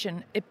creative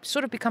vision. It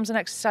sort of becomes an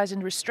exercise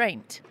in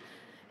restraint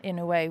in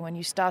a way when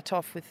you start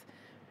off with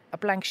a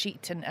blank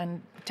sheet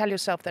and tell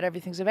yourself that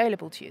everything's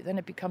available to you. Then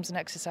it becomes an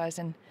exercise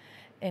in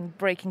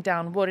breaking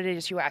down what it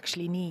is you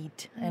actually need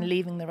and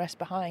leaving the rest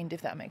behind,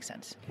 if that makes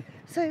sense.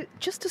 So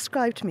just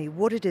describe to me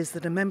what it is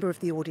that a member of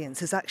the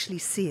audience is actually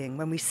seeing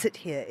when we sit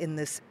here in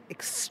this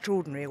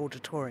extraordinary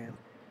auditorium.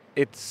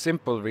 It's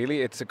simple,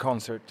 really. It's a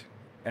concert.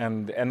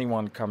 And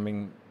anyone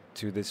coming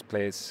to this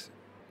place,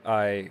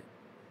 I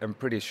am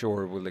pretty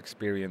sure will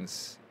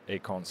experience a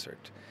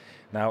concert.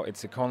 Now,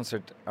 it's a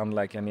concert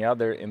unlike any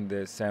other in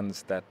the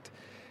sense that,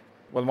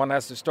 well, one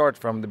has to start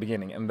from the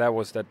beginning, and that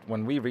was that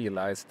when we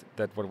realized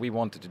that what we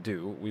wanted to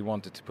do, we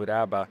wanted to put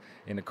ABBA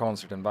in a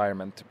concert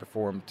environment to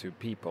perform to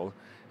people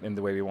in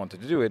the way we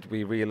wanted to do it,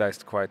 we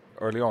realized quite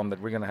early on that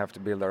we're going to have to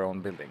build our own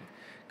building,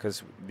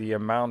 because the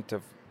amount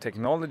of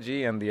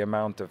technology and the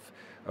amount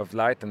of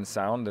light and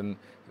sound and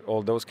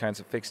all those kinds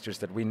of fixtures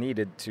that we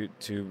needed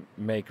to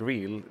make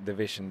real the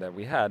vision that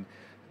we had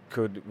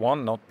could,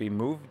 one, not be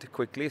moved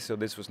quickly, so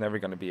this was never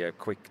going to be a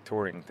quick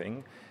touring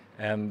thing,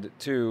 and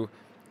two,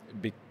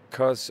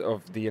 because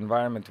of the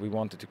environment we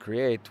wanted to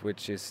create,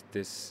 which is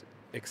this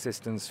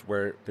existence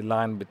where the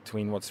line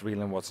between what's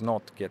real and what's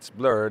not gets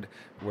blurred,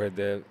 where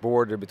the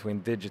border between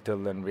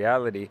digital and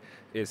reality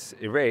is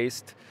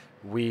erased,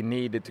 we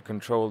needed to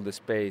control the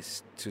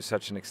space to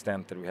such an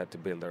extent that we had to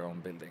build our own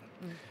building.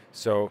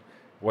 So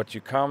what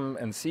you come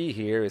and see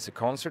here is a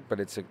concert, but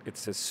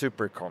it's a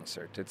super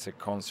concert. It's a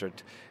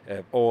concert,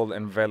 all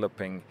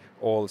enveloping,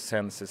 all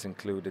senses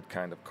included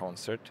kind of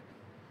concert.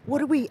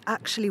 What are we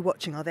actually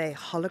watching? Are they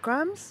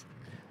holograms?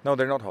 No,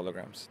 they're not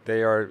holograms.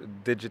 They are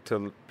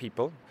digital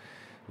people.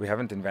 We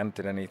haven't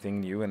invented anything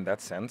new in that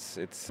sense.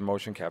 It's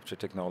motion capture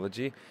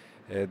technology,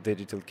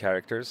 digital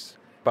characters,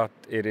 but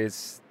it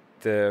is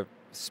the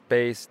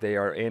space they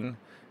are in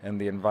and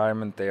the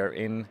environment they are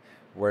in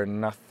where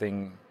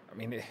nothing... I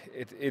mean,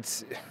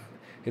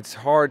 it's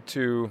hard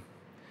to...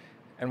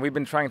 And we've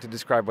been trying to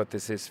describe what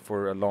this is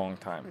for a long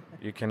time.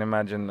 You can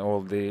imagine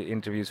all the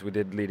interviews we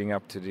did leading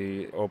up to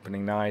the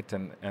opening night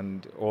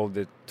and all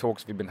the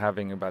talks we've been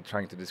having about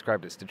trying to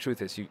describe this. The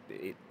truth is,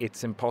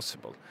 it's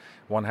impossible.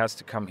 One has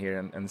to come here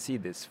and see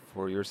this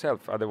for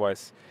yourself.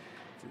 Otherwise,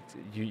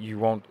 you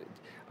won't...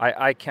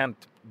 I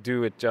can't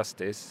do it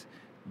justice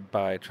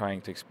by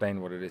trying to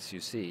explain what it is you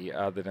see,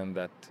 other than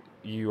that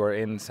you are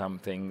in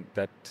something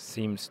that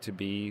seems to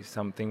be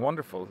something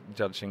wonderful,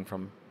 judging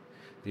from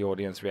the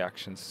audience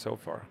reactions so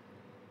far.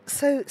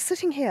 So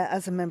sitting here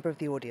as a member of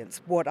the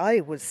audience, what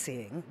I was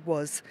seeing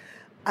was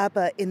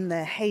ABBA in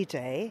their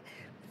heyday.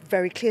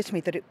 Very clear to me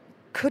that it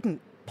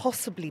couldn't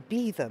possibly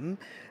be them,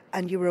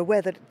 and you were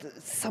aware that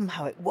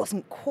somehow it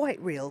wasn't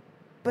quite real,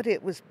 but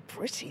it was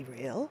pretty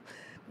real.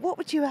 What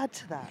would you add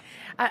to that?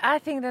 I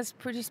think that's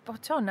pretty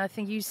spot on. I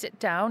think you sit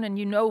down and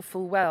you know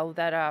full well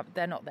that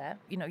they're not there.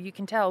 You know, you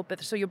can tell,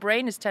 but so your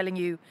brain is telling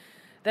you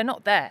they're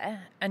not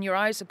there, and your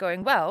eyes are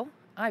going, well,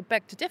 I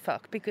beg to differ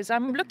because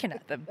I'm looking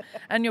at them.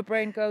 And your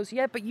brain goes,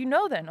 yeah, but you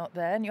know they're not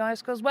there. And your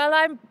eyes goes, well,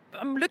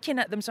 I'm looking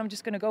at them, so I'm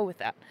just going to go with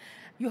that.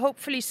 You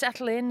hopefully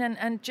settle in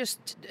and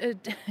just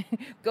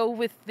go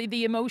with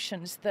the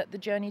emotions that the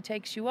journey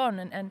takes you on.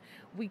 And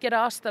we get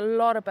asked a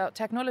lot about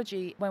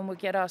technology when we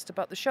get asked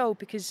about the show,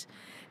 because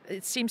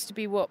it seems to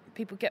be what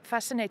people get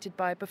fascinated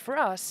by. But for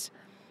us,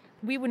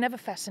 we were never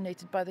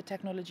fascinated by the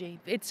technology.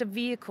 It's a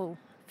vehicle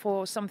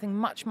for something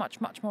much, much,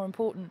 much more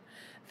important.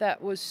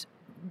 That was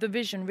the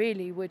vision,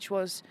 really, which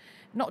was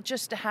not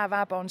just to have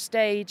ABBA on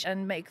stage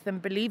and make them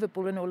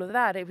believable and all of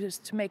that. It was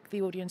to make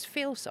the audience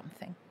feel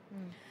something.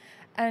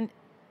 And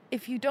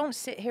if you don't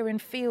sit here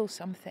and feel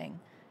something,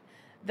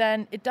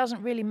 then it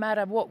doesn't really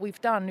matter what we've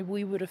done,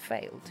 we would have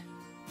failed.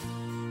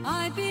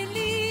 I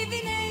believe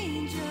in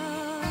angels,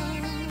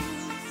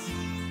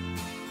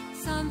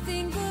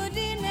 something good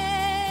in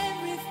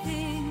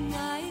everything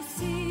I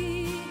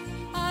see.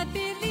 I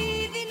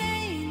believe in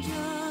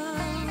angels.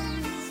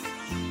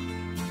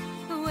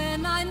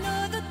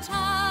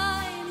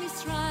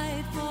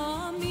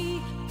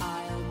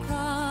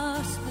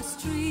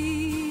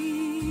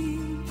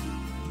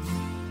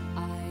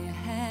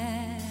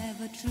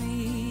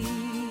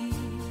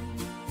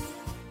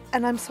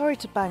 And I'm sorry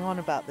to bang on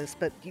about this,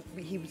 but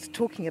he was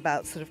talking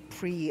about sort of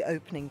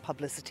pre-opening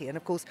publicity. And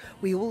of course,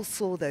 we all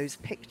saw those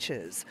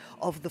pictures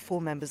of the 4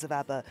 members of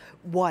ABBA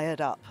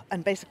wired up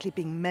and basically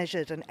being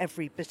measured, and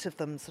every bit of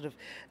them sort of,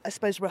 I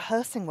suppose,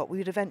 rehearsing what we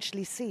would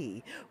eventually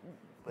see.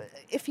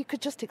 If you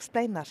could just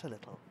explain that a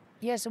little.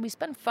 Yeah, so we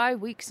spent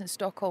 5 weeks in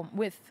Stockholm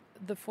with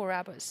the 4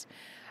 ABBAs,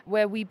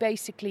 where we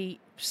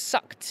basically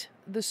sucked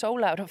the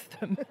soul out of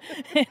them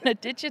in a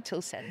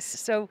digital sense.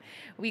 So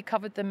we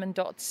covered them in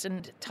dots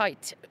and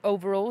tight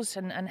overalls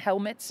and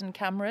helmets and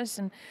cameras,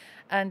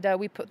 and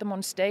we put them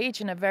on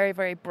stage in a very,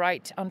 very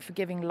bright,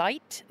 unforgiving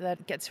light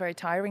that gets very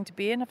tiring to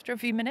be in after a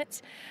few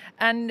minutes.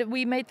 And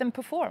we made them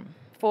perform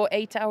for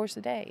 8 hours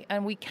a day.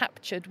 And we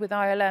captured with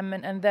ILM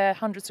and their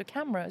hundreds of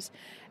cameras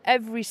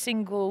every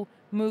single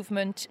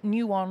movement,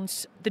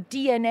 nuance, the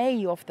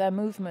DNA of their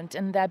movement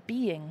and their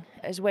being,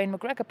 as Wayne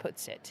McGregor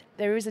puts it.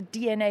 There is a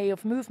DNA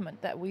of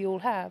movement that we all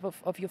have,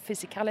 of your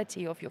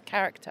physicality, of your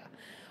character,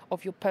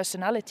 of your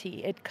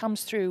personality. It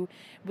comes through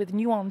with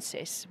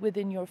nuances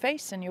within your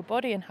face and your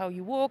body and how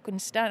you walk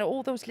and stand,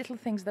 all those little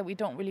things that we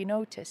don't really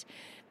notice.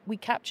 We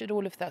captured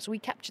all of that. So we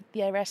captured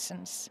their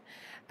essence.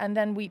 And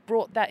then we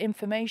brought that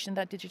information,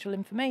 that digital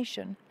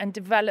information, and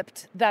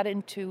developed that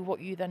into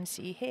what you then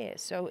see here.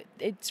 So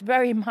it's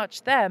very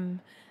much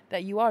them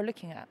that you are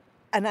looking at.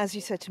 And as you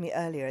said to me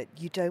earlier,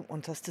 you don't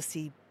want us to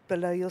see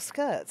below your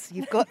skirts.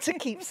 You've got to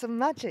keep some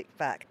magic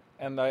back.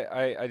 And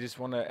I just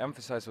want to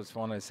emphasize what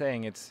Svana is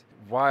saying. It's,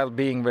 while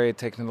being very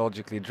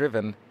technologically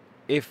driven,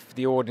 if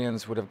the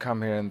audience would have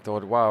come here and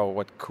thought, wow,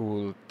 what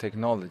cool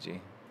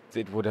technology,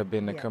 it would have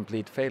been a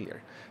complete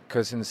failure.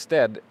 Because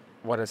instead,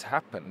 what has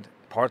happened,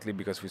 partly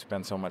because we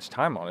spend so much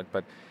time on it,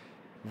 but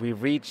we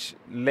reach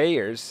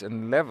layers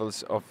and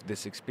levels of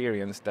this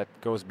experience that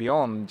goes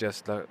beyond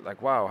just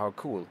like, wow, how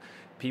cool.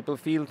 People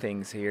feel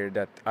things here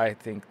that I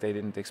think they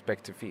didn't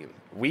expect to feel.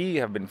 We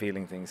have been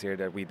feeling things here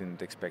that we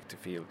didn't expect to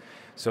feel.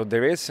 So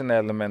there is an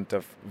element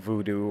of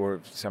voodoo or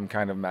some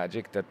kind of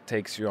magic that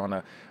takes you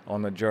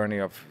on a journey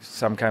of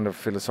some kind of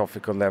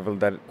philosophical level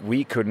that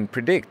we couldn't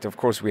predict. Of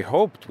course, we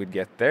hoped we'd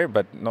get there,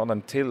 but not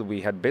until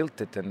we had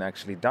built it and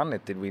actually done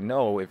it did we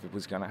know if it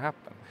was going to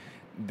happen.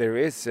 There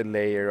is a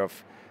layer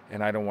of,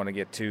 and I don't want to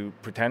get too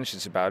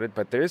pretentious about it,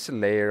 but there is a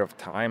layer of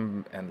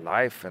time and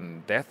life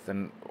and death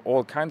and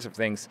all kinds of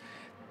things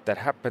that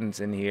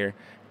happens in here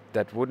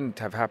that wouldn't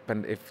have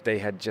happened if they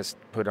had just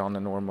put on a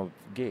normal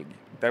gig.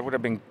 That would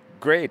have been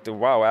great,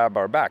 wow, ABBA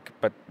are back,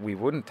 but we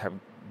wouldn't have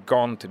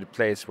gone to the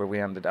place where we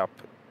ended up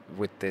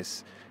with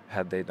this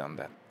had they done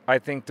that. I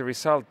think the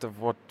result of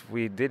what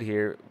we did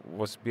here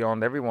was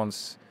beyond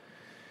everyone's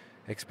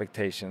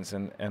expectations,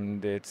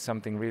 and it's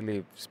something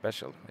really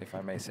special, if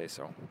I may say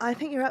so. I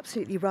think you're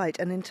absolutely right,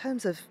 and in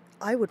terms of,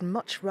 I would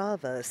much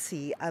rather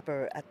see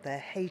ABBA at their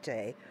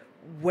heyday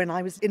when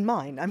I was in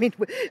mine. I mean,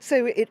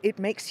 so it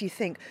makes you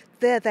think,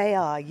 there they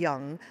are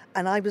young,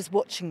 and I was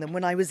watching them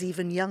when I was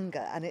even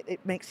younger, and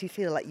it makes you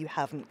feel like you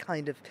haven't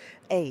kind of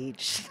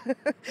aged.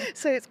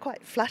 So it's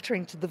quite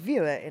flattering to the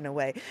viewer in a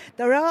way.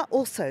 There are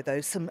also, though,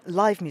 some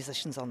live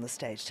musicians on the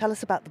stage. Tell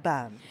us about the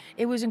band.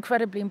 It was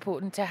incredibly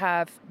important to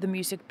have the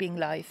music being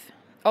live.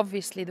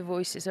 Obviously, the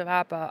voices of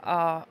ABBA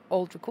are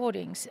old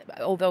recordings,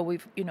 although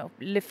we've,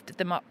 lifted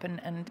them up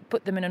and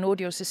put them in an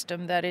audio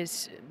system that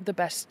is the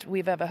best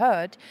we've ever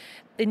heard.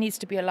 It needs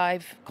to be a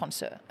live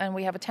concert. And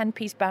we have a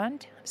 10-piece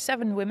band,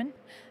 7 women,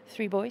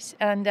 3 boys,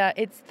 and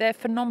they're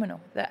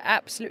phenomenal. They're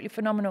absolutely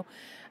phenomenal.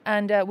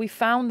 And we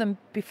found them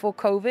before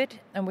COVID,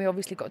 and we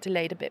obviously got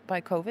delayed a bit by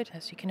COVID,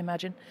 as you can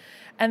imagine.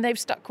 And they've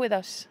stuck with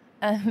us.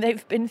 And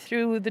they've been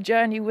through the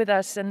journey with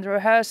us and the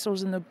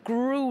rehearsals and the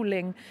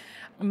grueling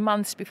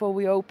months before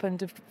we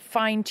opened of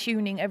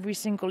fine-tuning every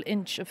single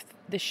inch of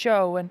the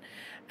show.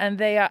 And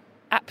they are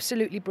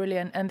absolutely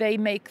brilliant, and they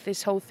make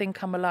this whole thing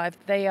come alive.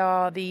 They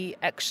are the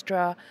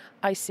extra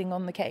icing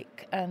on the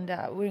cake, and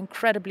we're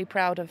incredibly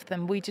proud of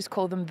them. We just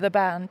call them the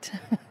band.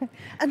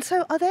 And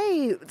so are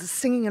they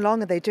singing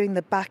along? Are they doing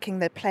the backing?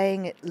 They're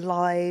playing it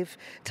live?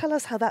 Tell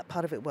us how that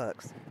part of it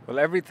works. Well,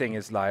 everything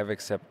is live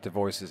except the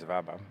voices of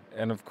ABBA.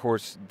 And of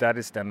course, that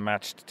is then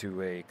matched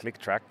to a click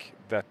track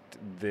that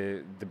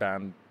the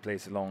band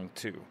plays along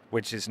to,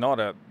 which is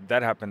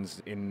that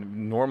happens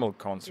in normal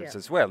concerts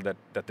as well,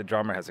 that the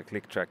drummer has a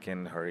click track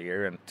in her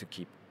ear and to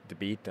keep the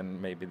beat, and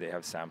maybe they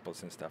have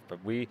samples and stuff. But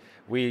we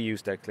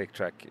use that click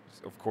track,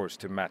 of course,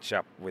 to match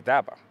up with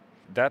ABBA.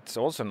 That's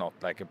also not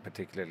like a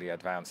particularly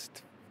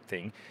advanced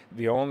thing.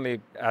 The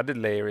only added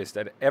layer is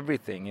that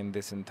everything in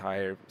this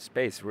entire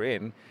space we're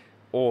in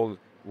all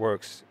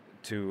works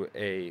to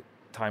a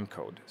time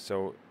code.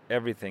 So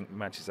everything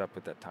matches up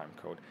with that time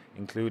code,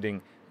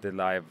 including the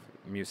live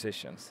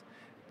musicians.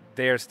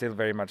 They are still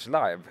very much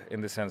live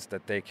in the sense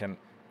that they can,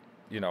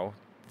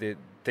 the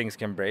things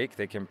can break,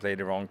 they can play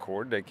the wrong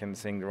chord, they can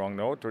sing the wrong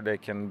note, or they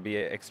can be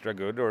extra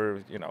good,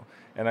 or,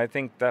 and I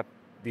think that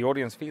the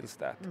audience feels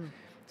that.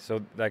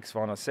 So like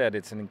Svana said,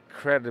 it's an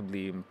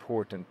incredibly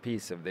important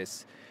piece of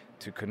this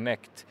to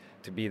connect,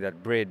 to be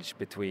that bridge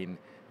between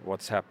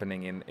what's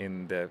happening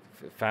in the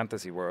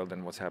fantasy world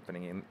and what's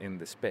happening in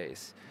the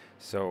space.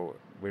 So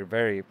we're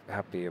very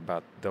happy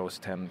about those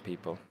 10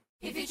 people.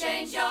 If you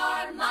change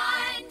your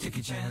mind, take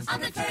a chance, I'm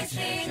the first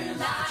in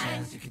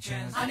line.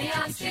 Honey,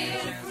 I'm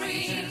still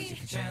free.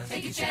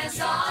 Take a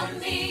chance on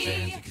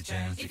me.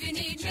 If you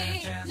need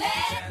me,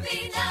 let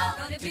me know.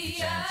 Gonna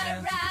be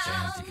around.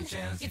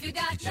 If you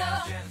got no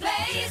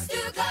place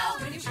to go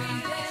when you're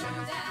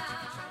feeling down.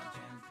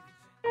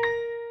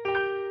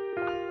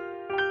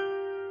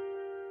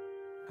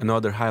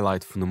 Another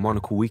highlight from the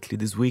Monocle Weekly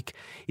this week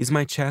is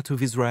my chat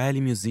with Israeli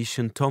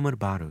musician Tomer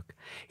Baruch.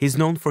 He's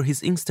known for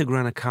his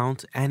Instagram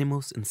account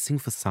Animals and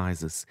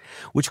Synthesizers,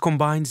 which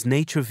combines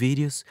nature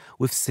videos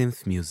with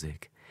synth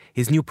music.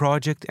 His new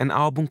project, an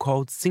album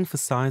called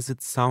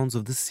Synthesized Sounds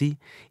of the Sea,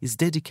 is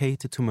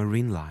dedicated to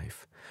marine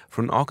life,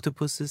 from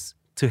octopuses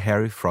to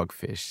hairy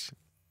frogfish.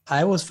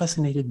 I was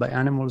fascinated by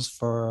animals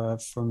for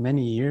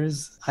many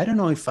years. I don't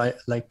know if I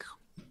like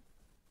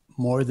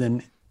more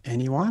than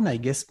anyone. I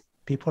guess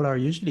people are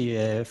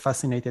usually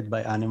fascinated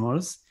by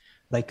animals.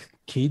 Like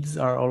kids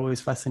are always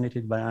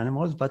fascinated by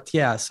animals. But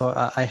yeah, so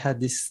I had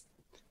this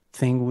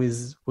thing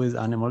with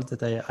animals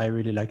that I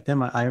really liked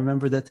them. I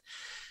remember that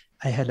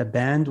I had a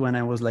band when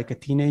I was like a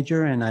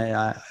teenager, and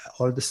I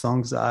all the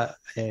songs I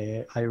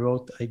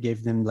wrote, I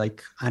gave them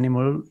like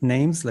animal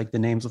names, like the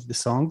names of the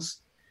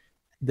songs.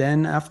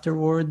 Then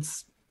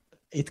afterwards,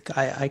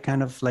 I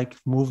kind of like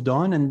moved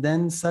on, and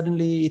then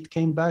suddenly it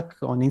came back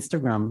on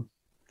Instagram.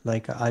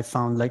 Like I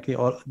found like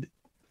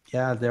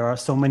there are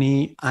so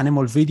many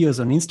animal videos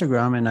on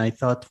Instagram, and I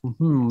thought,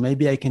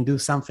 maybe I can do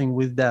something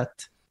with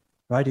that,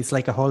 right? It's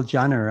like a whole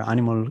genre,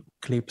 animal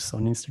clips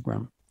on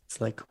Instagram. It's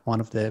like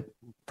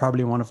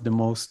probably one of the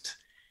most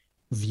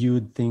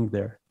viewed thing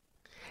there.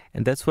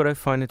 And that's what I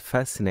find it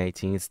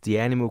fascinating. It's the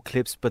animal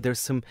clips, but there's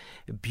some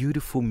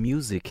beautiful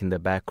music in the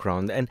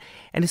background. And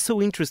it's so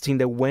interesting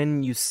that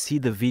when you see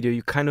the video,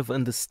 you kind of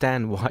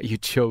understand why you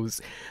chose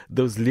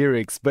those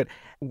lyrics. But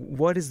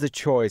what is the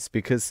choice?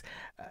 Because,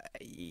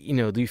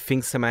 do you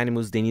think some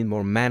animals, they need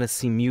more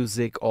menacing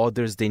music?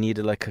 Others, they need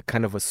like a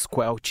kind of a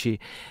squelchy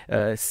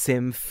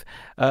synth.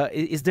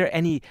 Is there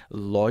any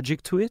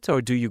logic to it,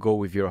 or do you go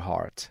with your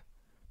heart?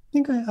 I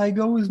think I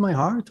go with my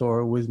heart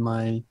or with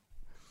my,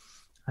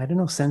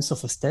 sense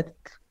of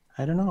aesthetic.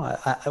 I don't know.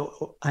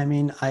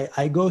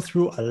 I go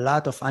through a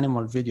lot of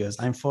animal videos.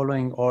 I'm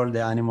following all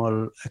the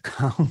animal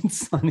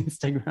accounts on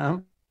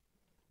Instagram,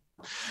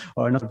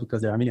 or not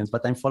because there are millions,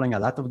 but I'm following a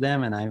lot of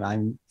them, and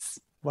I'm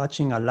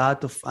watching a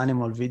lot of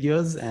animal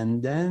videos.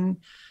 And then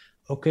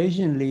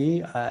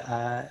occasionally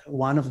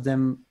one of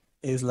them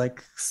is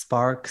like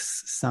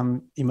sparks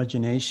some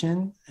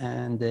imagination,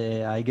 and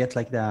I get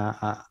like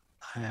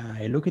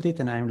I look at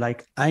it and I'm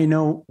like, I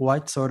know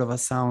what sort of a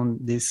sound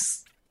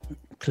this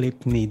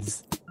clip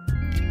needs.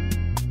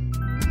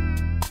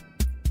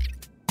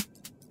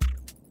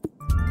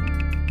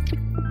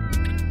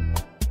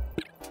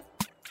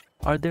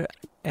 Are there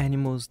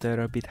animals that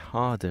are a bit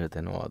harder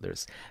than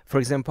others? For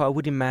example, I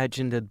would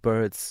imagine that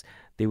birds,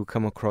 they will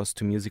come across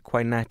to music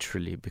quite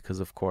naturally because,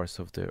 of course,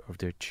 of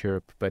their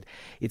chirp. But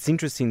it's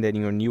interesting that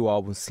in your new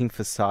album,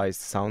 Synthesized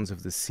Sounds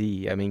of the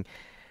Sea,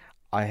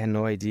 I had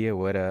no idea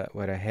what a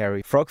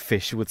hairy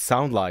frogfish would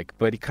sound like,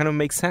 but it kind of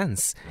makes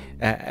sense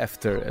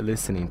after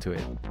listening to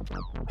it.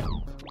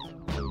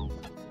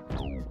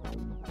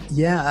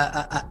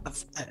 Yeah,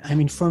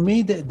 for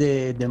me,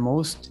 the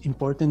most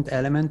important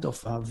element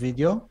of a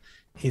video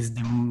is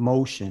the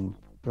motion,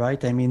 right?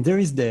 There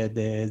is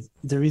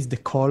the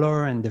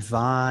color and the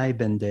vibe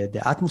and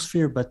the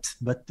atmosphere, but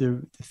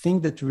the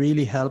thing that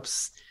really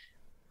helps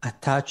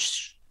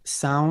attach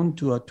sound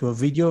to a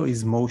video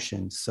is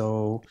motion.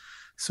 So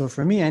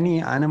for me,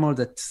 any animal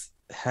that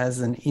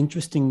has an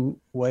interesting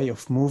way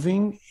of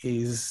moving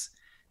is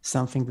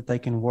something that I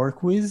can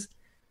work with.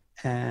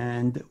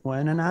 And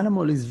when an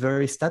animal is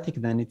very static,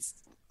 then it's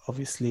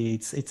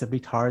a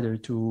bit harder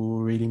to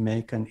really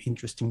make an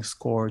interesting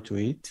score to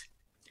it.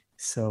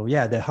 So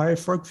yeah, the hairy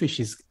frogfish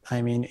is,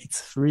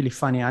 it's a really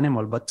funny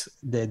animal, but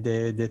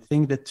the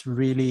thing that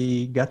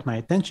really got my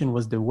attention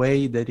was the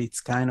way that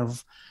it's kind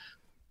of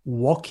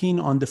walking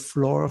on the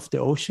floor of the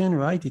ocean,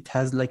 right? It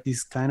has like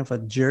this kind of a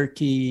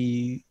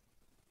jerky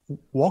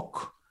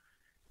walk.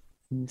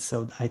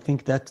 So I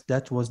think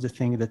that was the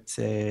thing that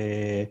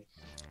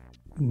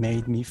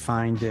made me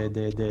find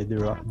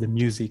the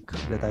music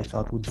that I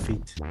thought would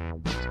fit.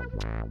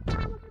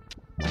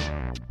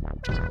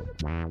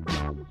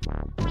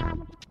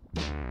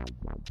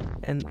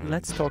 And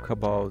let's talk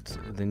about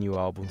the new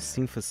album,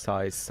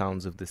 Synthesized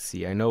Sounds of the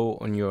Sea. I know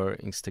on your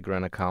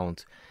Instagram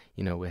account,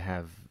 we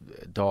have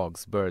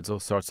dogs, birds, all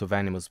sorts of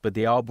animals, but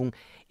the album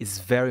is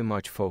very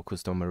much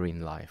focused on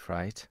marine life,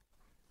 right?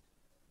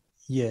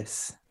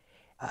 Yes.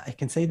 I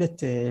can say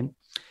that,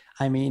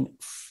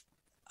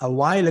 a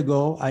while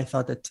ago, I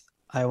thought that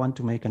I want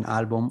to make an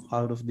album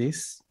out of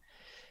this,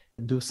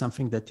 do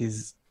something that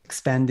is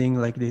expanding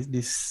like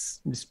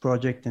this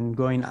project and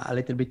going a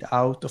little bit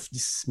out of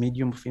this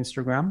medium of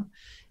Instagram.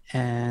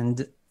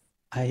 And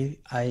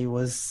I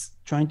was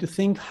trying to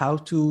think how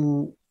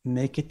to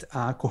make it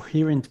a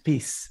coherent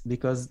piece,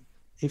 because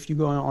if you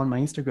go on my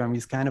Instagram,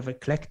 it's kind of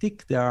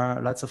eclectic. There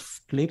are lots of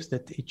clips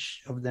that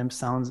each of them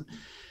sounds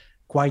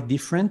quite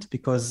different,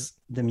 because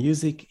the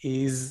music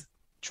is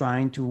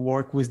trying to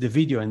work with the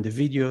video, and the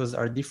videos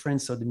are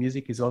different, so the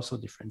music is also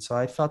different. So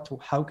I thought,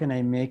 how can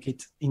I make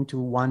it into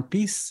one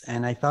piece?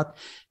 And I thought,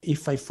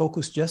 if I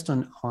focus just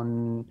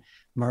on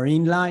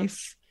marine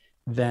life,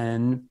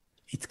 then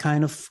it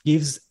kind of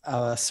gives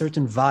a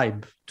certain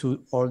vibe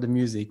to all the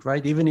music,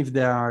 right? Even if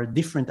there are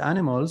different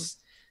animals,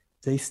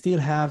 they still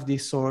have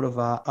this sort of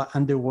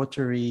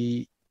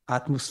underwatery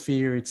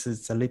atmosphere.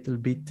 It's a little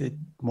bit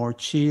more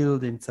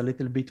chilled. It's a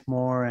little bit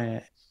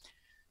more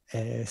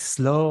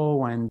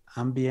slow and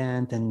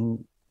ambient,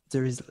 and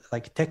there is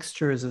like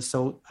textures.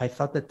 So I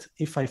thought that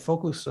if I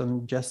focus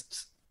on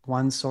just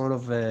one sort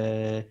of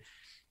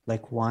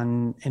like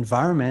one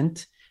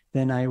environment,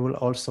 then I will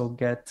also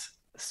get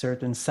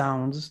certain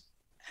sounds,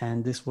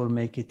 and this will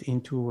make it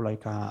into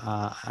like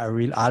a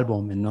real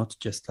album and not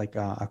just like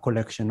a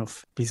collection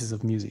of pieces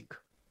of music.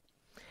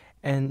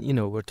 And, you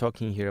know, we're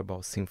talking here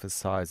about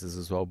synthesizers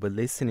as well, but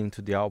listening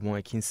to the album,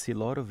 I can see a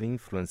lot of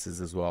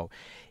influences as well.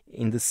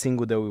 In the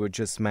single that we were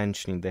just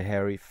mentioning, the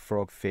hairy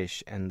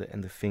frogfish and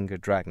the finger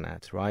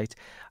dragnet, right?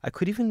 I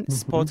could even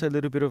spot a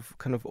little bit of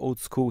kind of old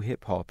school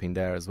hip hop in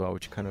there as well,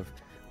 which kind of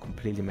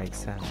completely makes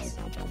sense.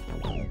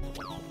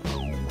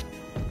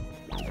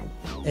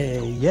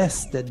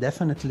 Yes,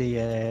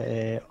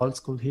 definitely old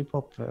school hip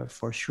hop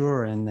for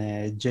sure.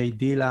 And Jay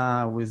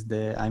Dilla with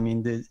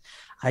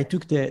I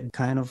took the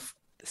kind of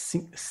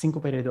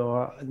syncopated,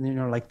 or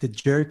like the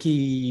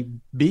jerky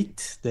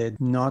beat, the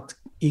not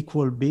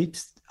equal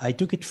beat. I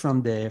took it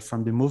from the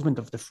movement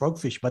of the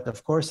frogfish, but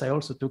of course I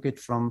also took it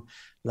from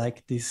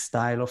like this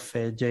style of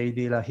Jay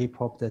Dilla hip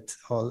hop, that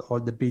all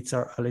the beats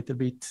are a little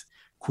bit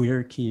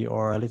quirky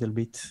or a little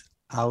bit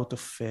out of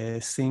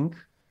sync.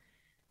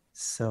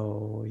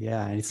 So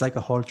yeah, it's like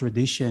a whole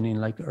tradition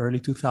in like early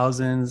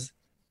 2000s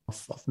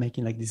of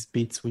making like these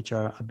beats which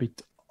are a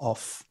bit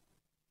off.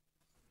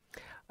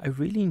 I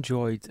really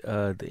enjoyed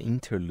the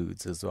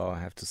interludes as well, I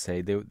have to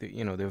say. They're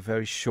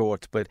very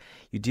short, but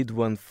you did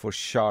one for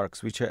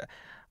sharks, which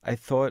I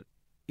thought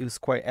it was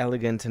quite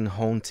elegant and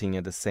haunting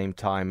at the same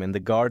time. And the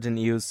garden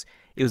eels,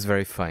 it was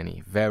very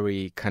funny,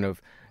 very kind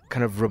of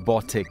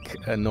robotic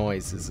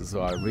noises as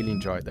well. I really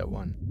enjoyed that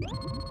one.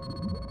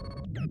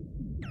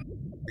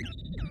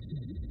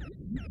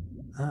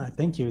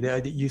 Thank you.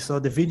 You saw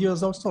the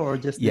videos also, or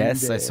just?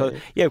 Yes, I saw.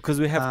 Yeah, because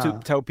we have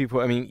to tell people.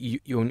 I mean,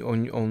 you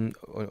on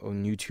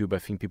YouTube, I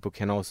think people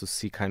can also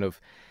see kind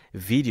of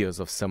videos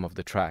of some of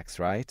the tracks,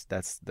 right?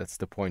 That's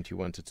the point you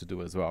wanted to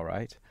do as well,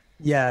 right?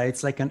 Yeah,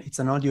 it's like it's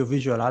an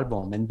audio-visual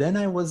album, and then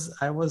I was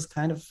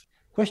kind of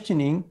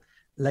questioning,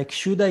 like,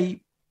 should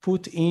I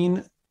put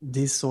in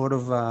this sort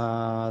of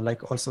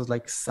like also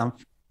like some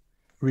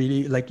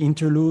really like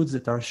interludes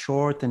that are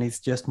short and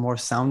it's just more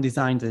sound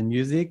design than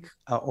music,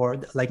 or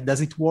like does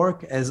it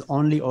work as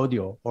only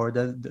audio, or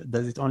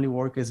does it only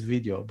work as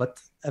video? But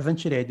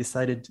eventually I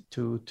decided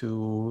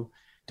to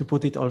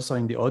put it also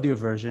in the audio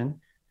version,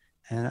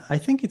 and I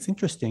think it's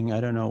interesting. I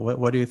don't know,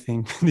 what do you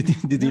think?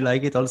 Did you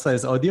like it also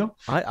as audio?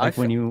 I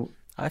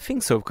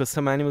think so, because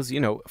some animals,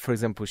 for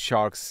example,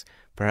 sharks,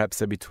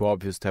 perhaps a bit too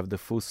obvious to have the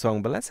full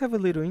song, but let's have a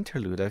little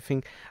interlude. I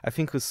think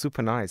it was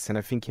super nice, and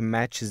I think it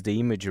matches the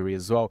imagery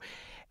as well.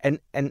 And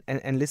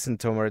listen,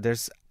 Tomer,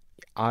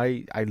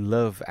 I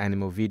love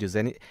animal videos,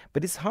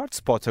 but it's hard to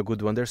spot a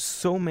good one. There's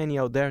so many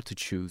out there to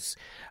choose.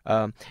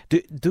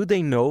 Do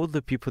they know,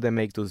 the people that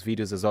make those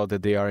videos as well,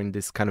 that they are in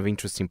this kind of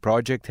interesting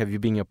project? Have you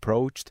been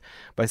approached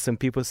by some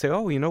people say,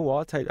 oh, you know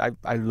what,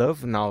 I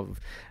love now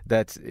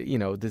that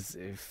this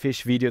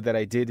fish video that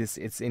I did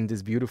it's in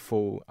this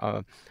beautiful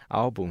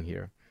album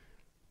here?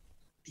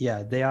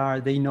 Yeah,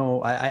 they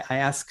know. I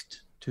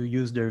asked to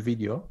use their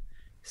video,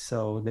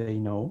 so they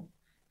know.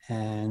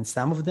 And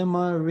some of them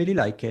really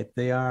like it.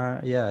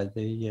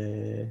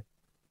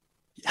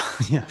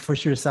 For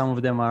sure, some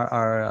of them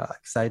are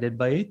excited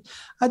by it.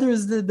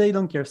 Others, they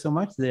don't care so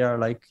much. They are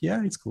like,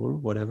 yeah, it's cool,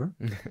 whatever.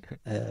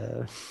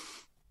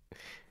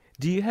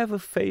 Do you have a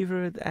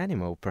favorite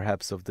animal,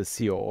 perhaps, of the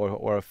sea,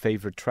 or a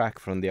favorite track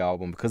from the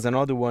album? Because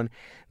another one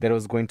that I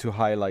was going to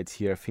highlight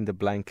here, I think the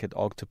Blanket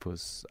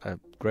Octopus, a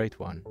great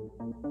one.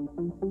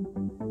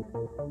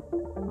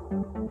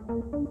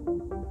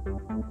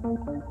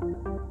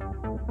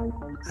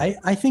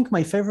 I think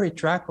my favorite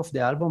track of the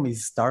album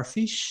is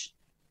Starfish.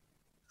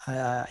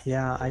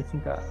 I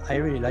think I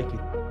really like it.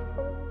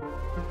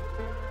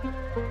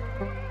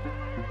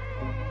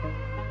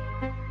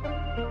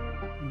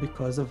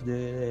 Because of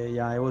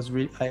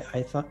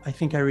I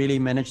think I really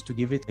managed to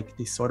give it like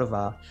this sort of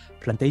a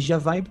Plantasia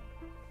vibe,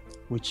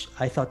 which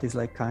I thought is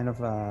like kind of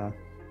a,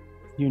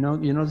 you know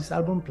this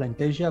album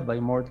Plantasia by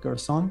Mort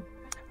Garson?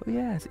 Oh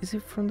yes, is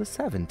it from the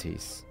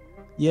 70s?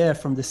 Yeah,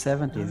 from the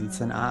 70s.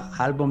 It's an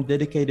album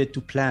dedicated to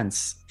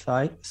plants.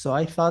 So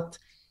I thought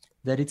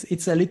that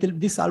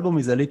this album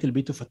is a little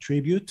bit of a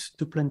tribute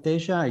to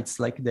Plantasia. It's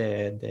like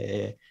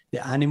the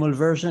animal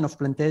version of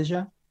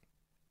Plantasia.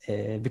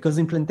 because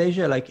in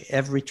Plantasia, like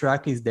every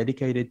track is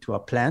dedicated to a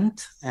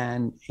plant,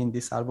 and in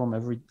this album,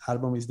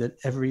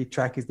 every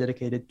track is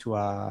dedicated to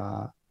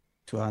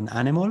an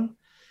animal,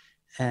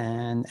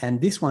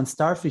 and this one,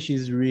 Starfish,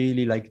 is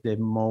really like the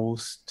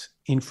most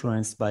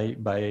influenced by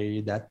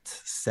that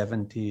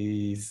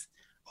 70s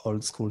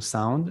old school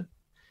sound.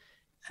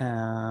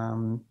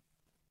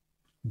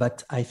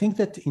 But I think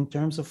that in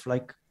terms of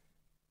like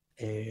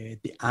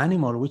the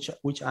animal,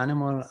 which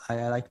animal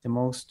I like the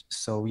most,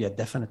 so yeah,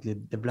 definitely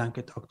the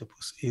blanket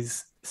octopus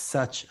is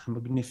such a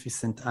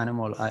magnificent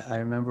animal. I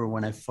remember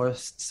when I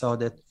first saw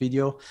that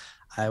video,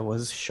 I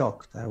was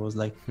shocked. I was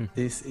like,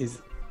 this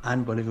is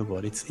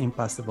unbelievable. It's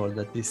impossible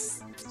that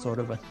this sort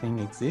of a thing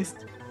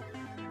exists.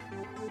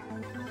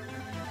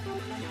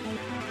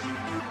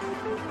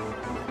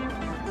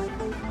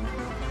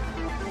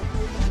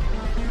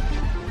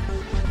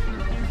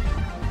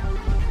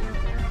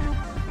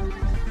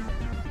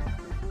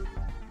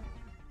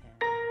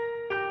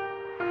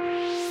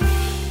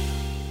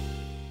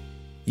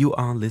 You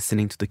are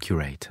listening to The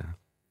Curator.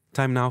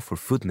 Time now for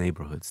Food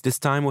Neighborhoods. This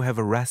time we have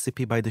a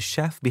recipe by the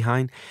chef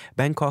behind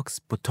Bangkok's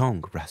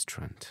Potong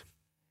restaurant.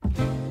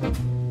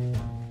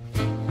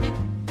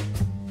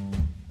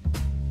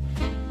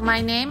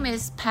 My name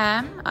is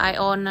Pam. I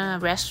own a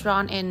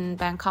restaurant in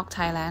Bangkok,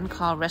 Thailand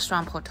called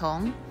Restaurant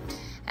Potong.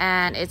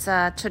 And it's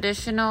a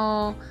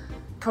traditional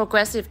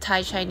progressive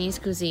Thai Chinese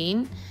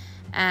cuisine.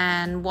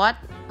 And what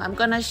I'm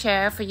gonna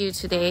share for you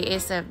today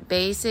is a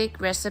basic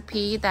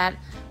recipe that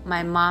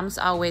my mom's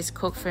always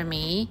cook for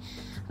me.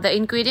 The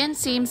ingredient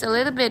seems a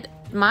little bit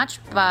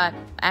much, but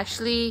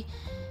actually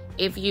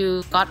if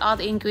you got all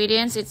the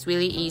ingredients, it's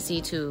really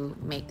easy to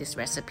make this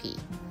recipe.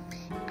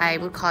 I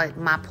would call it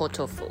mapo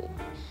tofu.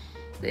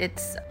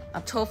 It's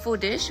a tofu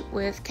dish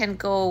can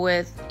go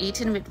with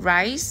eaten with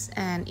rice,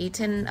 and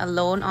eaten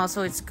alone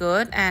also it's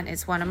good, and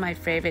it's one of my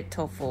favorite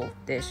tofu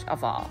dish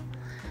of all.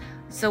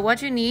 So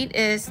what you need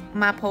is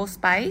mapo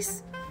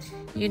spice.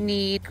 You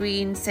need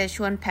green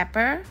Szechuan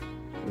pepper,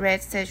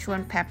 red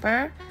Szechuan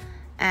pepper,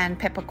 and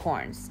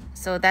peppercorns.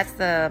 So that's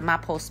the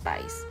mapo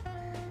spice.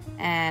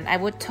 And I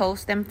would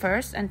toast them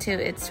first until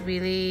it's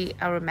really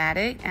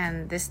aromatic,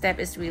 and this step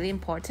is really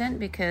important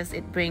because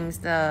it brings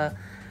the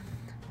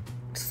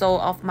soul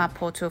of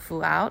mapo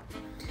tofu out.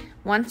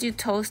 Once you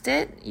toast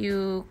it,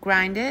 you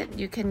grind it.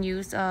 You can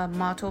use a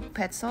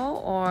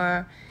maltopetzel,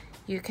 or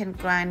you can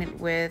grind it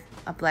with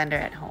a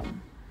blender at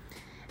home.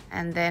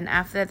 And then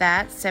after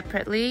that,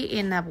 separately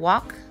in a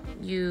wok,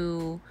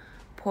 you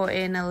pour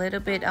in a little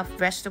bit of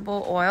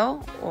vegetable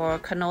oil or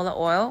canola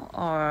oil,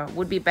 or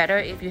would be better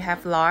if you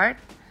have lard.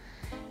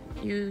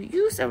 You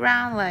use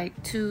around like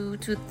 2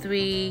 to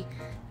 3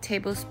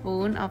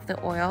 tablespoons of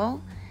the oil,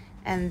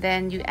 and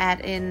then you add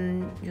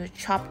in your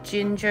chopped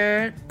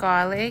ginger,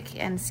 garlic,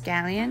 and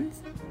scallions.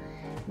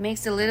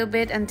 Mix a little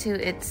bit until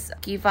it's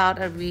give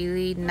out a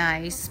really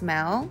nice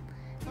smell,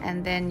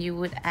 and then you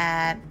would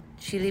add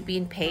chili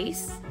bean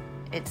paste.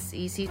 It's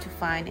easy to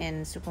find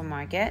in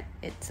supermarket.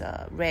 It's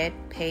a red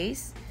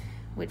paste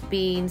with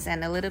beans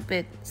and a little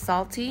bit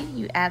salty.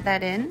 You add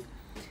that in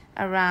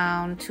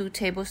around 2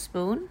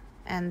 tablespoons,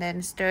 and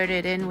then stir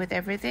it in with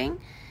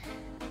everything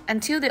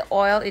until the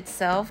oil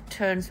itself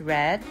turns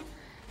red.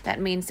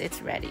 That means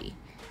it's ready.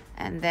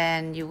 And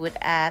then you would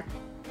add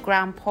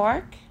ground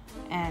pork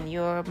and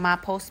your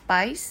mapo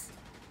spice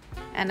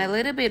and a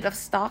little bit of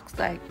stock,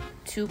 like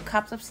 2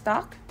 cups of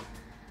stock.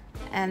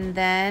 And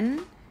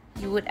then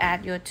you would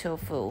add your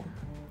tofu.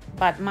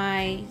 But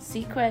my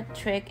secret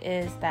trick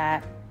is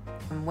that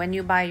when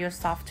you buy your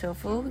soft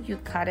tofu, you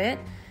cut it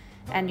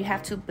and you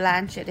have to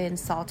blanch it in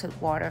salted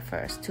water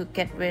first to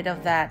get rid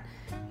of that,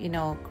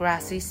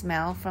 grassy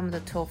smell from the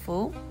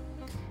tofu.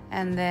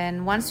 And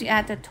then once you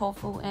add the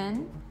tofu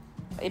in,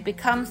 it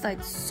becomes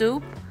like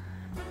soup.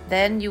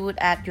 Then you would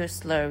add your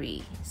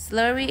slurry.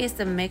 Slurry is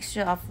the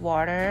mixture of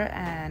water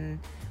and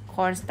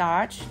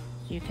cornstarch.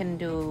 You can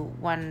do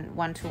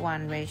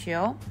 1:1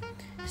 ratio.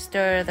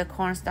 Stir the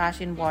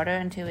cornstarch in water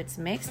until it's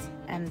mixed,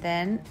 and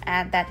then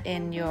add that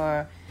in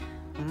your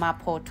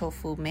mapo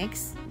tofu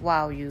mix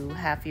while you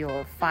have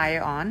your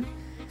fire on.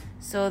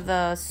 So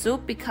the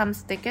soup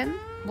becomes thickened.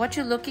 What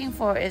you're looking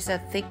for is a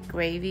thick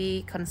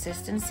gravy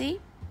consistency.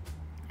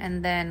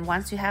 And then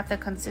once you have the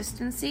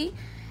consistency,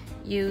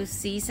 you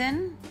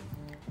season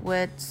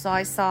with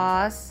soy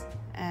sauce,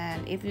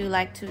 and if you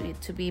like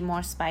it to be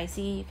more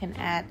spicy, you can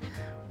add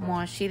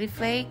more chili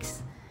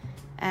flakes.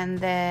 And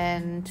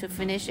then to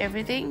finish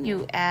everything,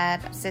 you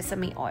add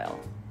sesame oil.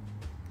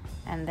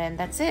 And then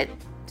that's it.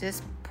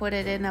 Just put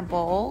it in a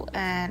bowl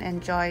and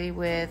enjoy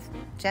with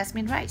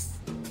jasmine rice.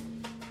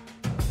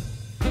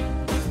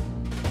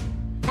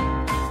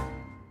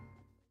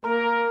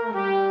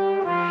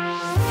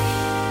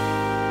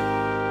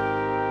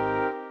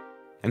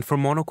 And for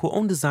Monaco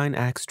On Design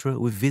Extra,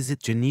 we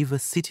visit Geneva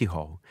City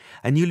Hall,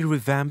 a newly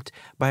revamped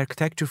by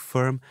architecture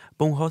firm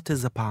Bonhote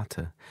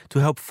Zapata, to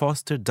help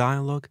foster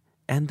dialogue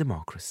and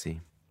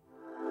democracy.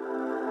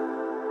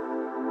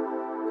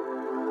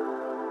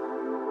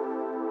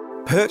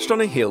 Perched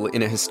on a hill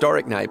in a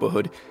historic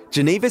neighbourhood,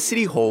 Geneva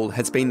City Hall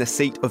has been the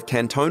seat of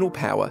cantonal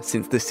power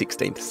since the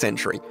 16th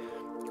century.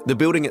 The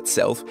building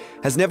itself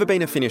has never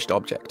been a finished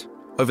object.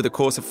 Over the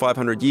course of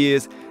 500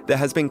 years, there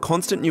has been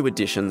constant new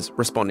additions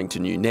responding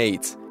to new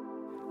needs.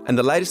 And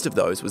the latest of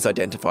those was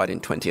identified in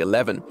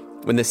 2011,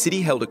 when the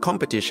city held a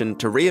competition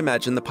to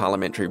reimagine the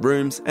parliamentary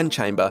rooms and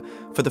chamber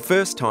for the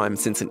first time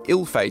since an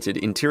ill-fated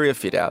interior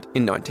fit-out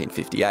in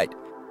 1958.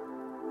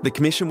 The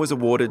commission was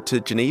awarded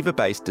to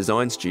Geneva-based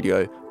design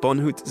studio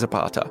Bonhut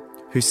Zapata,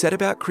 who set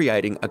about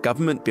creating a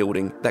government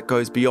building that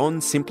goes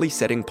beyond simply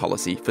setting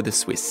policy for the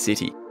Swiss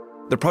city.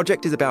 The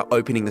project is about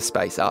opening the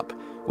space up,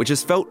 which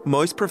is felt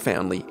most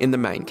profoundly in the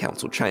main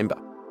council chamber.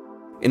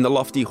 In the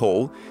lofty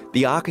hall,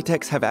 the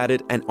architects have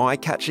added an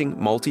eye-catching,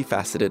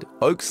 multifaceted,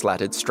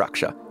 oak-slatted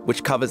structure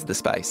which covers the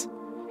space.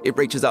 It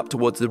reaches up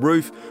towards the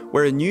roof,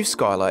 where a new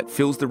skylight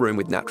fills the room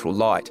with natural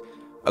light,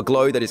 a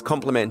glow that is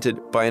complemented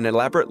by an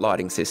elaborate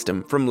lighting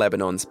system from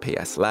Lebanon's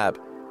PS Lab.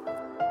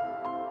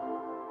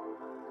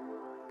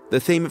 The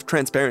theme of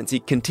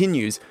transparency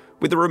continues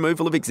with the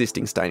removal of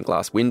existing stained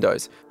glass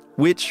windows,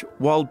 which,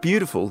 while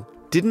beautiful,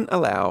 didn't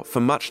allow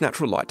for much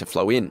natural light to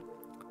flow in.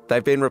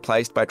 They've been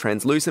replaced by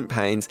translucent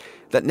panes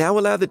that now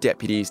allow the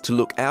deputies to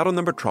look out on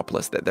the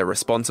metropolis that they're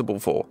responsible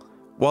for,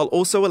 while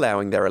also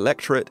allowing their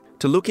electorate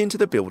to look into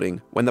the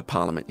building when the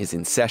parliament is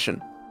in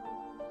session.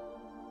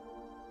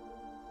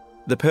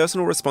 The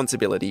personal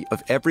responsibility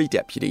of every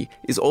deputy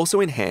is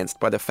also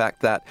enhanced by the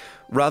fact that,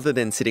 rather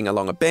than sitting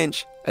along a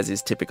bench, as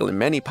is typical in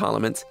many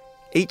parliaments,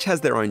 each has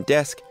their own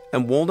desk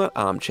and walnut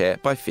armchair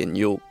by Finn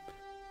Yule.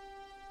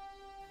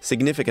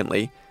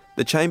 Significantly,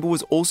 the chamber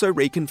was also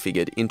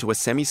reconfigured into a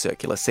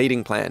semicircular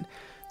seating plan,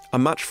 a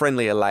much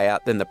friendlier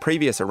layout than the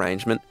previous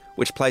arrangement,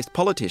 which placed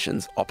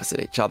politicians opposite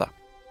each other.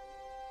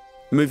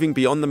 Moving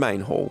beyond the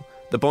main hall,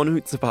 the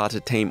Bonhut Zapata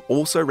team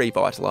also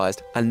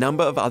revitalised a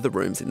number of other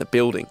rooms in the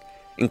building,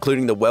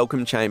 including the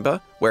Welcome Chamber,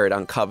 where it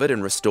uncovered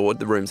and restored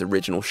the room's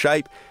original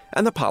shape,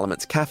 and the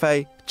Parliament's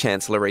cafe,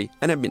 chancellery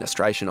and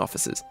administration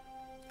offices.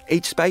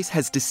 Each space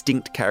has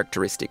distinct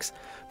characteristics,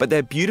 but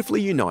they're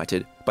beautifully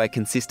united by a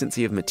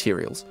consistency of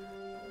materials.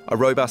 A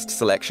robust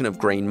selection of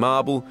green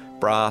marble,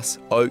 brass,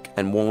 oak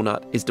and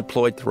walnut is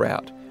deployed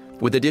throughout,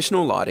 with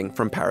additional lighting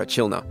from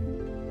Parachilna.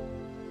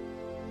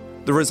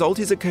 The result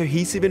is a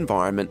cohesive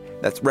environment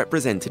that's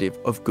representative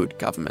of good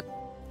government,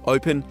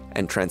 open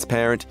and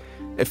transparent,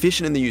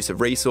 efficient in the use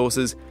of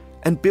resources,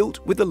 and built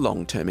with the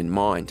long term in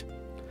mind.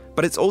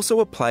 But it's also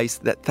a place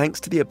that, thanks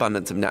to the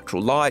abundance of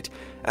natural light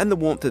and the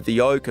warmth of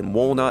the oak and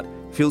walnut,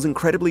 feels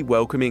incredibly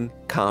welcoming,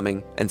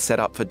 calming, and set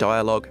up for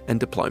dialogue and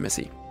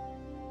diplomacy.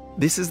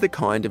 This is the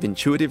kind of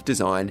intuitive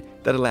design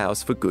that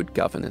allows for good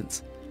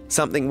governance,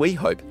 something we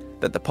hope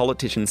that the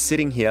politicians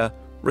sitting here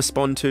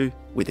respond to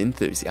with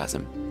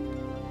enthusiasm.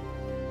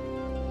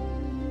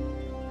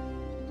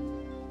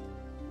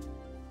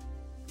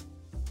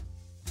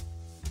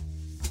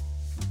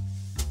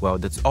 Well,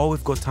 that's all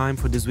we've got time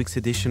for this week's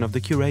edition of The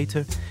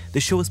Curator. The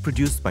show is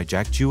produced by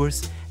Jack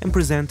Jewers and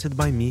presented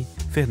by me,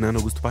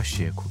 Fernando Augusto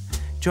Pacheco.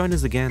 Join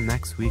us again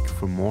next week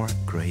for more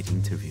great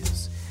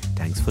interviews.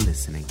 Thanks for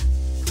listening.